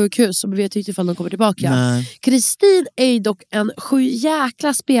på sjukhus, så vi vet inte ifall de kommer tillbaka. Kristin är dock en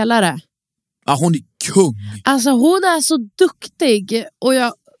jäkla spelare. Ja, hon är kung. Alltså hon är så duktig, och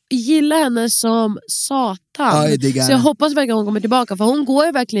jag gillar henne som satan. Så jag hoppas verkligen hon kommer tillbaka, för hon går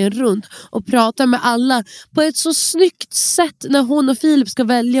ju verkligen runt och pratar med alla på ett så snyggt sätt när hon och Filip ska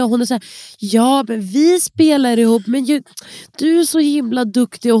välja, och hon är så här, ja men vi spelar ihop, men du är så himla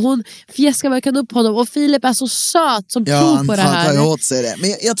duktig, och hon fjäskar verkligen upp honom, och Filip är så söt som tror på det här. Ja, åt sig det.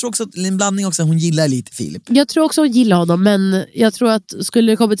 Men jag tror också att en blandning också, hon gillar lite Filip. Jag tror också hon gillar honom, men jag tror att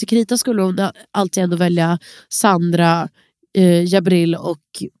skulle det komma till krita skulle hon alltid ändå välja Sandra, Jabril och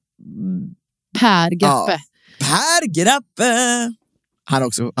Per Grappe. Per Grappe! Han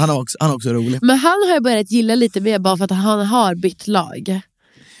är också rolig. Men han har jag börjat gilla lite mer bara för att han har bytt lag.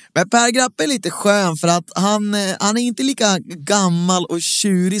 Men Per Grappe är lite skön för att han är inte lika gammal och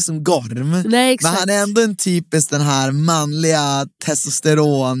tjurig som Gorm. Nej, exakt. Men han är ändå en typisk den här manliga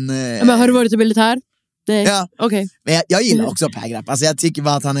testosteron. Men har du varit i militär? Nej. Ja. Okay. Men jag gillar också Per Grappe. Alltså jag tycker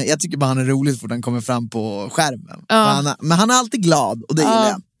bara att han är rolig så fort han kommer fram på skärmen. Ja. Men han är alltid glad, och det gillar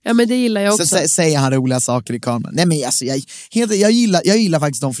jag. Ja, men det gillar jag också. Så säger han roliga saker i kameran. Nej, men alltså, jag gillar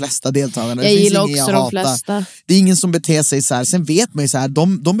faktiskt de flesta deltagarna. Jag gillar också de flesta. Det är ingen som beter sig så här. Sen vet man ju så här,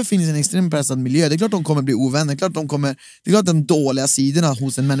 de befinner sig i en extremt pressad miljö. Det är klart de kommer bli ovänner. Det är klart de dåliga sidorna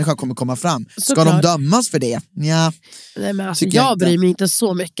hos en människa kommer komma fram. Ska de dömas för det? Ja. Nej, men alltså, jag bryr mig inte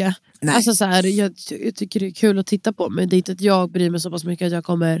så mycket. Nej. Alltså så här, jag tycker det är kul att titta på, men det är inte att jag bryr mig så pass mycket att jag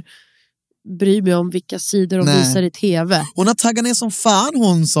kommer bryr mig om vilka sidor de visar i tv. Hon har taggat ner som fan,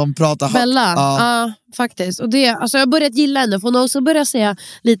 hon som pratar högt. Bella, ja faktiskt. Och det, alltså jag har börjat gilla henne, för hon har också börjat säga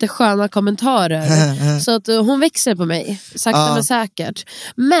lite sköna kommentarer. Så att hon växer på mig, sakta men säkert.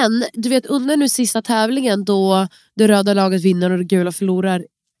 Men du vet, under nu sista tävlingen då det röda laget vinner och det gula förlorar,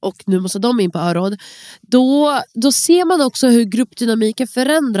 och nu måste de in på öråd, då ser man också hur gruppdynamiken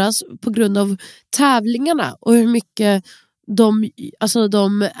förändras på grund av tävlingarna, och hur mycket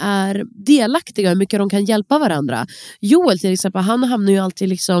de är delaktiga, hur mycket de kan hjälpa varandra. Joel till exempel, han hamnar ju alltid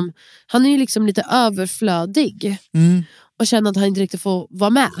liksom, han är ju liksom lite överflödig och känner att han inte riktigt får vara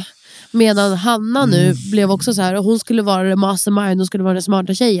med. Medan Hanna nu blev också så här, och hon skulle vara det mastermind, hon skulle vara den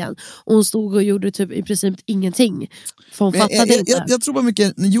smarta tjejen, och hon stod och gjorde typ i princip ingenting, för hon fattade inte. Jag tror bara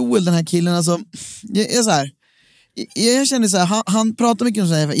mycket, Joel, den här killen, alltså, jag är så här, jag känner så här, han pratar mycket om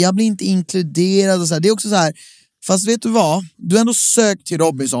så här, jag blir inte inkluderad och så här. Det är också så här, fast vet du vad? Du har ändå sökt till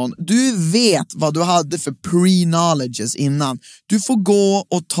Robinson. Du vet vad du hade för pre-knowledges innan. Du får gå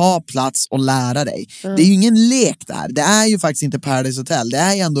och ta plats och lära dig. Det är ju ingen lek där. Det är ju faktiskt inte Paradise Hotel. Det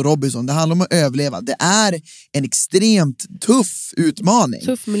är ju ändå Robinson. Det handlar om att överleva. Det är en extremt tuff utmaning.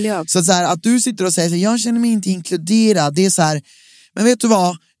 Tuff miljö. Så här, att du sitter och säger så här, jag känner mig inte inkluderad. Det är så här, men vet du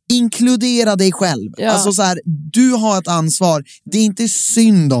vad? Inkludera dig själv. Ja. Alltså så här, du har ett ansvar. Det är inte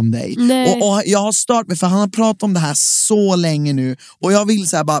synd om dig. Och jag har startat med, för han har pratat om det här så länge nu, och jag vill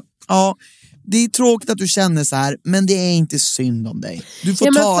säga bara, ja, det är tråkigt att du känner så här, men det är inte synd om dig. Du får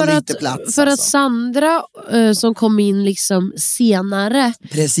ta lite plats. För att Sandra som kom in liksom senare,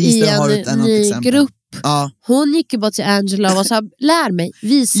 precis, i en ny grupp, hon gick ju bara till Angela och sa, lär mig,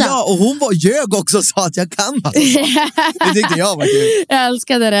 visa. Ja, och hon ljög också och sa att jag kan massa. Det tyckte jag var kul. Jag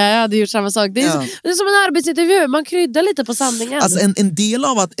älskade det, jag hade gjort samma sak. Det är som en arbetsintervju, man kryddar lite på sanningen. Alltså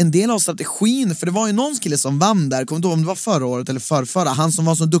en del av strategin, för det var ju någon kille som vann där, kommer du ihåg om det var förra året eller förrförra, han som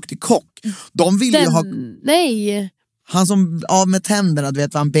var så duktig kock. De ville ju ha... Nej... Han som av med tänderna, du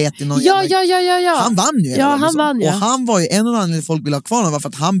vet vad han bet i någon ja. Han vann ju. Ja, han vann ju. Och han var ju en av anledningarna folk ville ha kvar honom, var för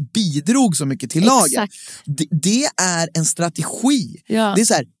att han bidrog så mycket till laget. Det är en strategi. Ja. Det är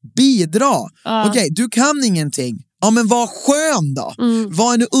så här, bidra. Okej, du kan ingenting. Ja, men var skön då.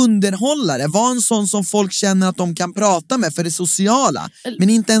 Var en underhållare. Var en sån som folk känner att de kan prata med för det sociala. Men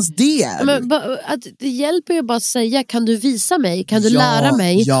inte ens det är men, det hjälper ju bara att säga, kan du visa mig? Kan du lära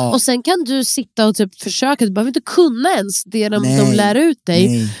mig? Ja. Och sen kan du sitta och typ försöka. Du behöver inte kunna ens det de lär ut dig.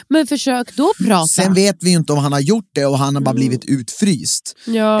 Nej. Men försök då prata. Sen vet vi ju inte om han har gjort det och han har bara blivit utfryst.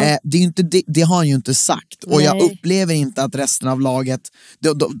 Ja. Det är inte det har han ju inte sagt. Och jag upplever inte att resten av laget,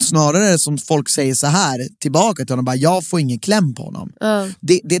 snarare som folk säger så här tillbaka till honom, bara, jag får ingen kläm på honom.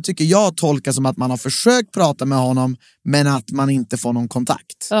 Det tycker jag tolkar som att man har försökt prata med honom men att man inte får någon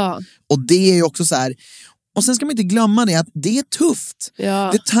kontakt. Och det är ju också så här. Och sen ska man inte glömma det att det är tufft.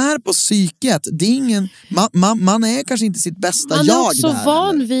 Det tär på psyket. Det är ingen, man är kanske inte sitt bästa jag. Han är också där,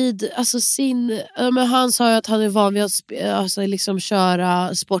 van eller? vid men han sa ju att han är van vid att liksom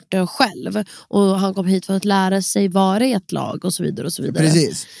köra sporten själv. Och han kom hit för att lära sig vara i ett lag och så vidare och så vidare.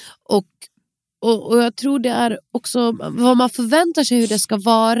 Precis. Och jag tror det är också vad man förväntar sig hur det ska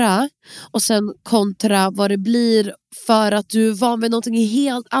vara och sen kontra vad det blir för att du är van vid någonting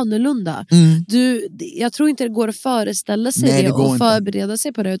helt annorlunda. Jag tror inte det går att föreställa sig det och förbereda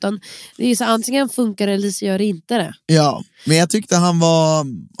sig på det, utan det är så antingen funkar det eller så gör det inte det. Ja, men jag tyckte han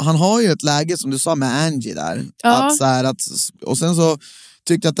har ju ett läge som du sa med Angie där. Och sen så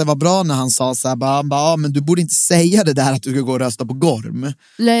tyckte att det var bra när han sa så här, men du borde inte säga det där att du ska gå och rösta på Gorm.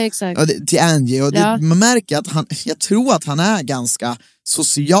 Nej, exakt. Till Angie. Och man märker att jag tror att han är ganska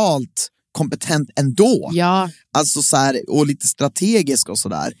socialt kompetent ändå. Ja. Alltså så här, och lite strategisk och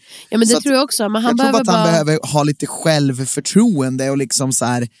sådär. Ja, men det så tror jag också. Men jag tror att han behöver ha lite självförtroende och liksom så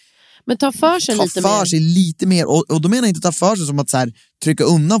här. Men ta för sig lite mer. Och då menar jag inte ta för sig som att så här, trycka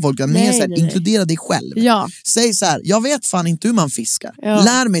undan folk. Nej. Inkludera dig själv. Ja. Säg så här, jag vet fan inte hur man fiskar.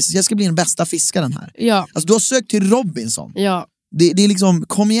 Lär mig så jag ska bli den bästa fiskaren här. Ja. Alltså du har sökt till Robinson. Ja. Det är liksom,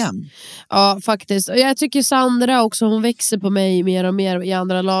 kom igen. Ja, faktiskt. Och jag tycker Sandra också, hon växer på mig mer och mer i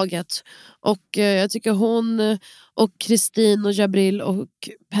andra laget. Och jag tycker hon och Kristin och Jabril och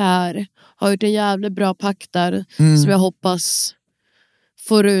Per har gjort en jävligt bra pakt där. Som jag hoppas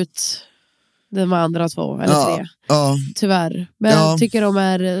får ut de andra 2 eller 3. Tyvärr. Men jag tycker de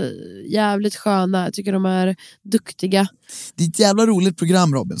är jävligt sköna. Jag tycker de är duktiga. Det är ett jävla roligt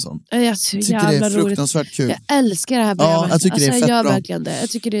program, Robinson. Jag tycker det är fruktansvärt kul. Jag älskar det här programmet. Jag tycker det är fett jag bra. Verkligen det. Jag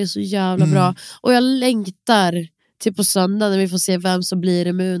tycker det är så jävla bra. Och jag längtar till på söndag när vi får se vem som blir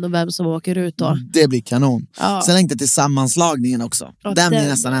immun och vem som åker ut då. Det blir kanon. Sen längtar till sammanslagningen också. Den blir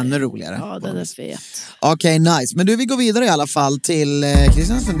nästan ännu roligare. Ja, den är fet. Okej, nice. Men du, vi går vidare i alla fall till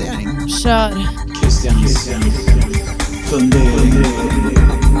Christians fundering. Kör. Christians fundering.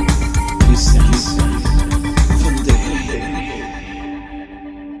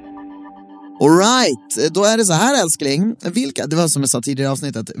 Alright, då är det så här, älskling. Det var som jag sa tidigare i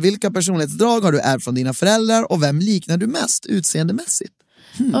avsnittet. Vilka personlighetsdrag har du ärvt från dina föräldrar och vem liknar du mest utseendemässigt?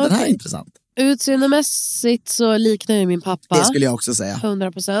 Den här är intressant. Utseendemässigt så liknar jag min pappa. Det skulle jag också säga.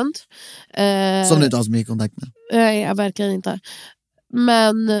 100%. Som du inte har så mycket kontakt med. Nej, jag verkligen inte.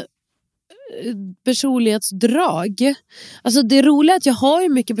 Men personlighetsdrag. Alltså det roliga är att jag har ju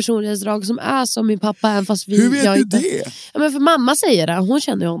mycket personlighetsdrag som är som min pappa, även fast hur vet du det? Ja, men för mamma säger det, hon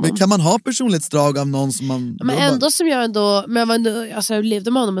känner ju honom. Men kan man ha personlighetsdrag av någon som man... Men ändå som jag ändå, men jag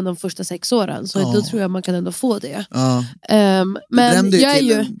levde med honom de första 6 åren, så då tror jag man kan ändå få det. Men du brände ju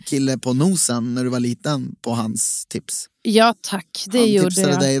till en en kille på nosen när du var liten på hans tips. Ja tack, det gjorde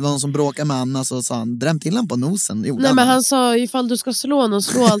jag. Dig, det var någon som bråkade med Anna, så sa han, dräm till han på nosen. Nej, men han sa, ifall du ska slå någon,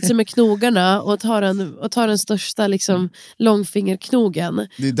 slå alltid med knogarna och ta den största liksom, långfingerknogen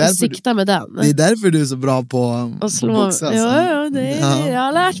och sikta med den. Det är därför du är så bra på boxas. Ja, jag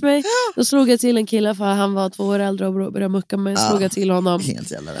har lärt mig. Då slog jag till en kille för han var 2 år äldre och började mucka med. Slog jag till honom.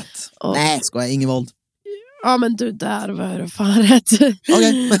 Helt jävla rätt. Nej, ska jag ingen våld. Ja, men du, där var det fan rätt.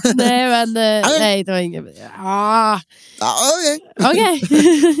 Okay. Nej, men nej, det var ingen. Okej.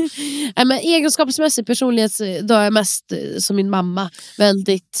 Men egenskapsmässigt personlighet, då är jag mest som min mamma.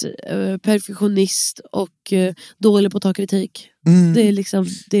 Väldigt perfektionist och dålig på att ta kritik. Det är liksom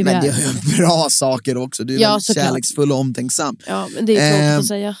det. Men det är bra saker också. Du är väldigt kärleksfull och omtänksam. Ja, men det är tråkigt att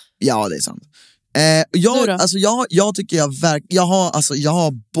säga. Ja, det är sant. Jag tycker jag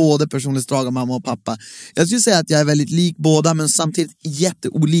har både personlighetsdrag av mamma och pappa. Jag skulle säga att jag är väldigt lik båda, men samtidigt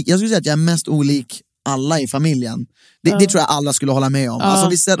jätteolik. Jag skulle säga att jag är mest olik alla i familjen. Det tror jag alla skulle hålla med om. Alltså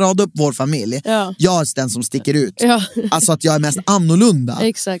vi ska rada upp vår familj. Jag är den som sticker ut. Alltså att jag är mest annorlunda.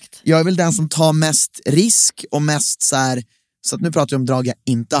 Exakt. Jag är väl den som tar mest risk och mest så här. Så att nu pratar vi om drag jag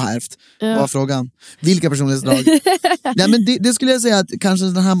inte har ärvt. Vad var frågan? Vilka personlighetsdrag? Nej, men det skulle jag säga att kanske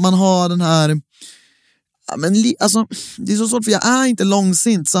den här, man har den här... Ja, men alltså, det är så svårt för jag är inte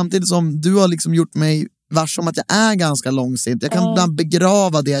långsint, samtidigt som du har liksom gjort mig varsom att jag är ganska långsint. Jag kan ibland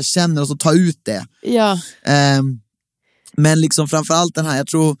begrava det jag känner och så ta ut det. Ja. Men liksom framförallt den här, jag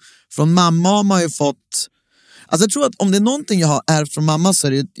tror från mamma har man ju fått, alltså jag tror att om det är någonting jag har ärvt från mamma så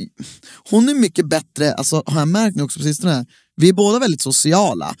är det, hon är mycket bättre, alltså har jag märkt nu också på sistone, vi är båda väldigt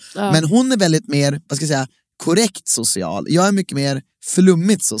sociala, men hon är väldigt mer, vad ska jag säga, korrekt social. Jag är mycket mer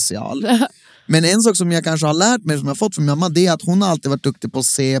flummigt social. Men en sak som jag kanske har lärt mig, som jag har fått från mamma, det är att hon har alltid varit duktig på att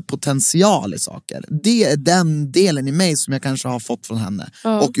se potential i saker. Det är den delen i mig som jag kanske har fått från henne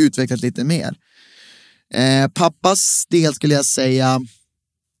och utvecklat lite mer. Pappas del skulle jag säga,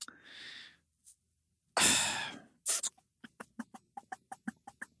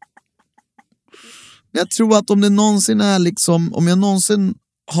 jag tror att om det någonsin är liksom, om jag någonsin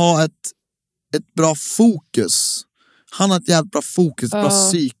har ett bra fokus, han har ett jävligt bra fokus, ett bra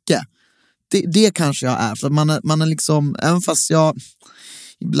psyke, det kanske jag är, för man är liksom, även fast jag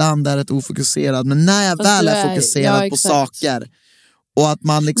ibland är rätt ofokuserad, men när jag väl är fokuserad på saker och att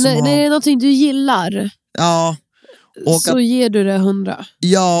man liksom när det är någonting du gillar, och så ger du det 100.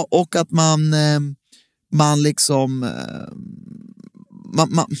 Ja, och att man liksom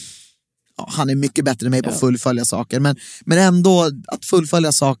han är mycket bättre än mig på att fullfölja saker, men ändå att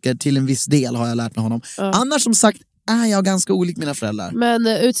fullfölja saker till en viss del har jag lärt mig honom. Annars som sagt är jag ganska olik mina föräldrar. Men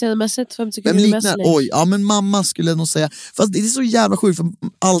utseendemässigt, vem tycker du är mest lik? Oj, ja men mamma skulle jag nog säga. Fast det är så jävla sjukt, för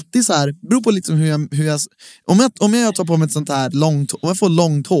alltid så här, beror på liksom hur jag om jag tar på mig ett sånt här långt, om jag får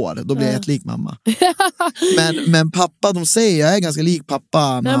långt hår, då blir jag ett lik mamma. men pappa, de säger jag är ganska lik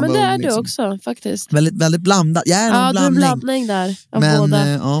pappa. Ja, men det är liksom, du också faktiskt. Väldigt, väldigt blandad. Jag är en blandning. Du är en blandning där av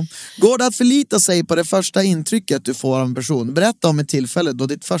båda. Går det att förlita sig på det första intrycket du får av en person? Berätta om ett tillfälle då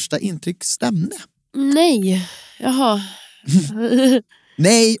ditt första intryck stämde. Nej. Jaha.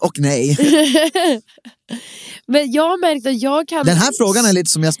 Nej och nej. Men jag har märkt att jag kan... Den här frågan är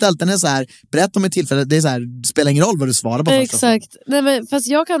lite som jag ställt. Den är så här, berätta om ett tillfälle. Det är så här, spelar ingen roll vad du svarar på. Exakt. Nej, men fast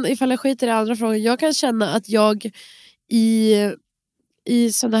jag kan, ifall jag skiter i andra frågor, jag kan känna att jag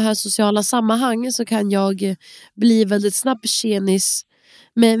i sådana här sociala sammanhang så kan jag bli väldigt snabb tjenis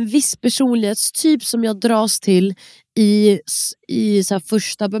med en viss personlighetstyp som jag dras till i så här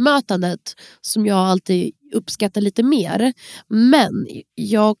första bemötandet, som jag alltid uppskattar lite mer. Men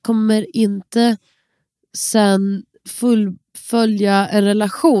jag kommer inte sen fullfölja en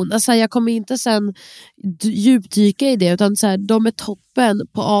relation. Alltså jag kommer inte sen djupdyka i det, utan så här, de är toppen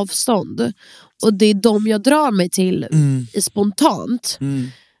på avstånd. Och det är de jag drar mig till spontant.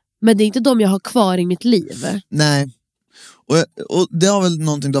 Men det är inte de jag har kvar i mitt liv. Nej. Och det har väl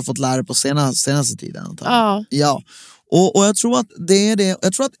någonting du har fått lära dig på senaste tiden. Ja. Och jag tror att det är det.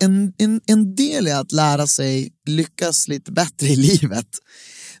 Jag tror att en del är att lära sig lyckas lite bättre i livet.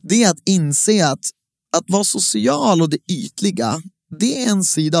 Det är att inse att vara social och det ytliga, det är en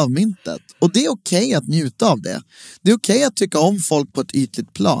sida av myntet. Och det är okej att njuta av det. Det är okej att tycka om folk på ett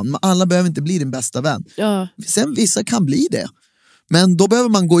ytligt plan. Men alla behöver inte bli din bästa vän. Sen vissa kan bli det. Men då behöver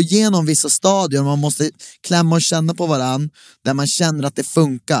man gå igenom vissa stadier. Man måste klämma och känna på varann där man känner att det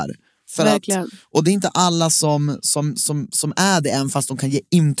funkar. Och det är inte alla som är det, även fast de kan ge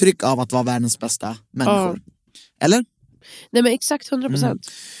intryck av att vara världens bästa människor. Eller? Nej, men exakt 100%.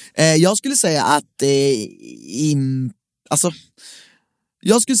 Jag skulle säga att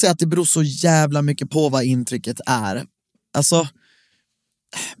jag skulle säga att det beror så jävla mycket på vad intrycket är. Alltså,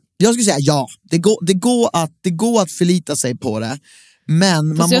 jag skulle säga ja. Det går att förlita sig på det.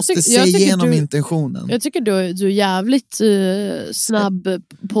 Men man måste se igenom intentionen. Jag tycker du är jävligt snabb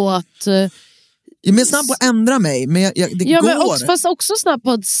på att... Jag är snabb på att ändra mig. Men det går. Men också, fast också snabb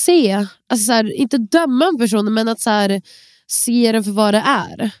på att se. Alltså, så här, inte döma en person, men att så här, se den för vad det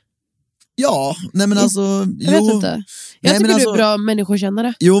är. Ja, nej men alltså... Jag vet inte. Jag tycker du är bra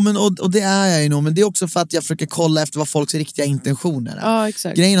människokännare. Jo, men och det är jag ju nog. Men det är också för att jag försöker kolla efter vad folks riktiga intentioner är. Ja,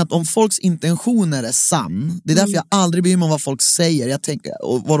 exakt. Grejen är att om folks intentioner är sann, det är därför jag aldrig bryr mig om vad folk säger. Jag tänker,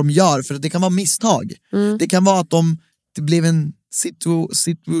 och vad de gör, för det kan vara misstag. Det kan vara att det blev en situation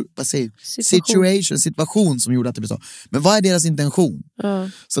som gjorde att det blev så. Men vad är deras intention?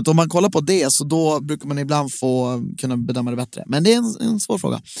 Så att om man kollar på det, så då brukar man ibland få kunna bedöma det bättre. Men det är en svår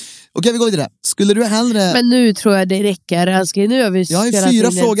fråga. Okej, vi går vidare. Skulle du hellre... Men nu tror jag det räcker. Nu har vi jag har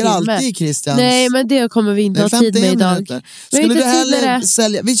 4 frågor alltid, Christian. Nej, men det kommer vi inte ha tid med idag. Skulle du hellre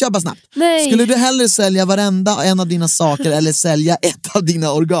sälja... Vi kör bara snabbt. Nej. Skulle du hellre sälja varenda en av dina saker eller sälja ett av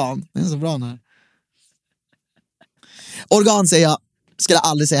dina organ? Det är så bra här. Organ säger jag, skulle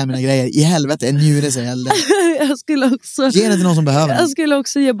aldrig säga mina grejer. I helvete, en njure säger jag. Jag skulle också... Ge det till någon som behöver. Jag skulle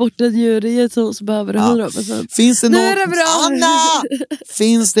också ge bort en njure till någon som behöver det 100%. Finns det Anna!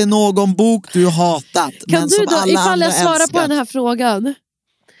 Finns det någon bok du hatat? Kan du då, ifall jag svarar på den här frågan.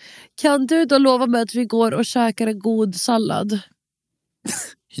 Kan du då lova mig att vi går och käkar en god sallad?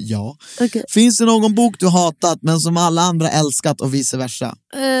 Ja. Okay. Finns det någon bok du hatat men som alla andra älskat och vice versa?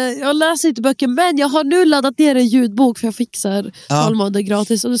 Jag läser inte böcker, men jag har nu laddat ner en ljudbok för jag fixar 12 månader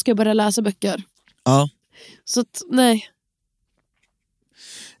gratis och nu ska jag börja läsa böcker. Ja. Så att, nej.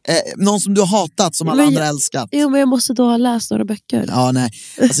 Någon som du har hatat som alla andra älskat? Jo, men jag måste då ha läst några böcker. Ja, nej.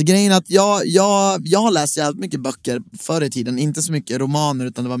 Alltså grejen är att jag har läst jävligt mycket böcker förr i tiden. Inte så mycket romaner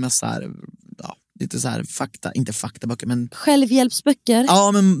utan det var mest så här, ja, lite så här fakta, inte faktaböcker men självhjälpsböcker.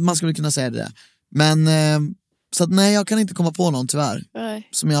 Ja, men man skulle kunna säga det. Men så att nej, jag kan inte komma på någon tyvärr. Nej.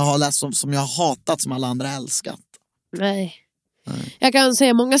 Som jag har läst som jag har hatat som alla andra älskat. Nej. Jag kan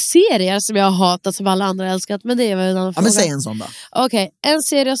säga många serier som jag har hatat som alla andra älskat, men det är väl en annan fråga. Men säg en sån då. Okej, en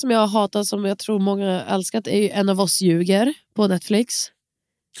serie som jag har hatat som jag tror många älskat är ju En av oss ljuger på Netflix.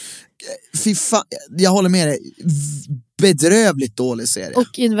 Fy fan, jag håller med dig. Bedrövligt dålig serie.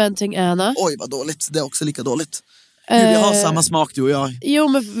 Och Inventing Anna. Oj, vad dåligt. Det är också lika dåligt. Vi har samma smak du och jag. Jo,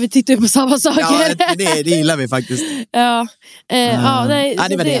 men vi tittar ju på samma saker. Ja, det gillar vi faktiskt. Ja, nej,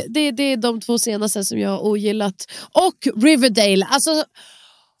 det är de två senaste som jag har ogillat. Och Riverdale, alltså.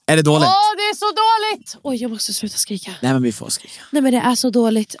 Är det dåligt? Det är så dåligt! Oj, jag måste sluta skrika. Nej, men vi får skrika. Nej, men det är så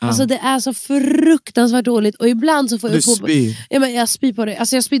dåligt. Alltså det är så fruktansvärt dåligt. Och ibland så får jag spyr. Ja, men jag spyr på det.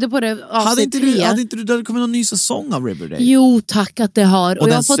 Alltså jag spydde på det hade inte du det kommit någon ny säsong av Riverdale? Jo, tack att det har. Och jag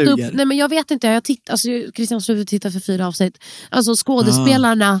den har fått suger. upp. Nej, men jag vet inte. Jag tittar, alltså Christian slutade titta för 4 avsnitt. Alltså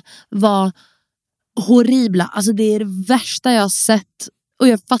skådespelarna var horribla. Alltså det är det värsta jag har sett. Och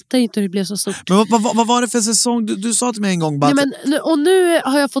jag fattar inte hur det blev så stort. Men vad var det för säsong? Du sa till mig en gång bara. Nej, men, och nu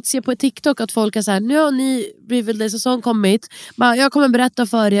har jag fått se på TikTok att folk är så här: nu har ny Riverdale-säsong kommit. Jag kommer berätta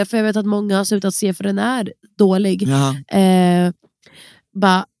för er, för jag vet att många har slutat se för den är dålig.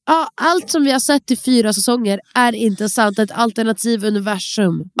 Allt som vi har sett i 4 säsonger är inte sant. Ett alternativ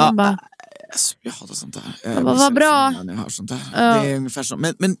universum. Jag hatar sånt där. Vad bra. Jag hör sånt där. Det är ungefär så.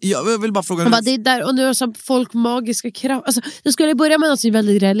 Men jag vill bara fråga. Det är där, och nu är så folk magiska kraft. Alltså, det skulle börja med något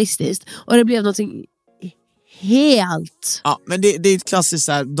väldigt realistiskt. Och det blev något helt. Ja, men det är ett klassiskt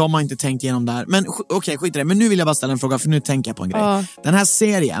så här, de har inte tänkt igenom det här. Men okej, skit i det. Men nu vill jag bara ställa en fråga, för nu tänker jag på en grej. Den här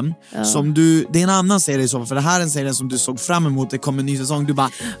serien som det är en annan serie i så fall, för det här är en serie som du såg fram emot, det kommer en ny säsong. Du bara,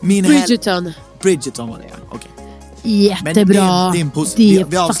 Bridgerton var det, ja. Okej. Jättebra. Det är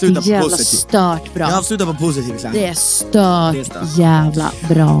vi avslutar på positivt. Stört bra. Jag avslutar på positivt. Det är stört jävla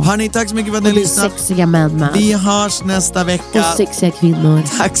bra. Hörni, tack så mycket för att ni lyssnat. Sexiga män. Vi hörs nästa vecka. Och sexiga kvinnor.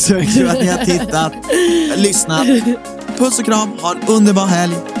 Tack så mycket för att ni har tittat, lyssnat. Puss och kram, ha en underbar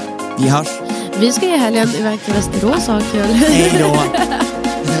helg. Vi hörs. Vi ska i helgen iväg till Västerås och ha kul. Hej då.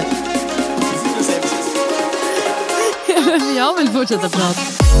 Jag vill fortsätta prata.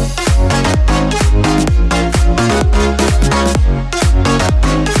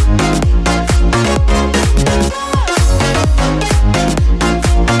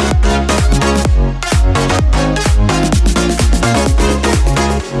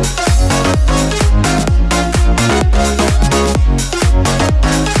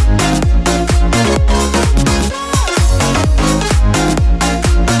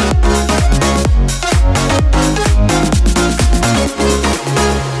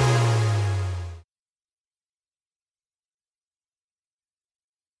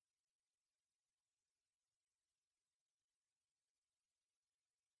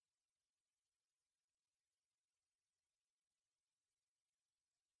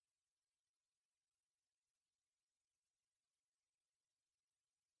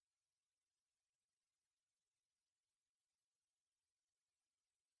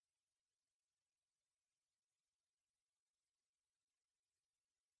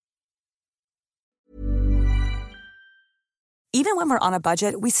 Even when we're on a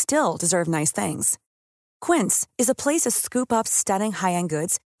budget, we still deserve nice things. Quince is a place to scoop up stunning high-end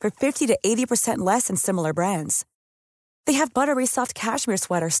goods for 50 to 80% less than similar brands. They have buttery soft cashmere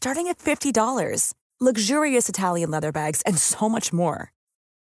sweaters starting at $50, luxurious Italian leather bags, and so much more.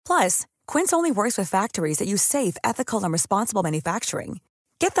 Plus, Quince only works with factories that use safe, ethical, and responsible manufacturing.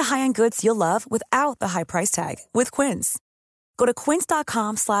 Get the high-end goods you'll love without the high price tag with Quince. Go to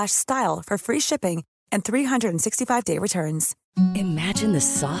quince.com/style for free shipping and 365-day returns. Imagine the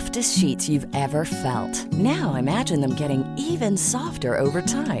softest sheets you've ever felt. Now imagine them getting even softer over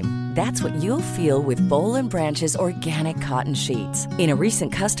time. That's what you'll feel with Boll & Branch's organic cotton sheets. In a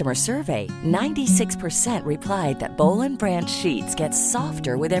recent customer survey, 96% replied that Boll & Branch sheets get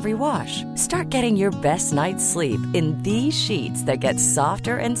softer with every wash. Start getting your best night's sleep in these sheets that get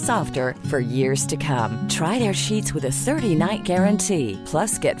softer and softer for years to come. Try their sheets with a 30-night guarantee.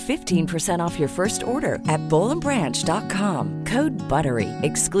 Plus, get 15% off your first order at bollandbranch.com. Code BUTTERY.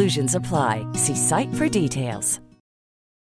 Exclusions apply. See site for details.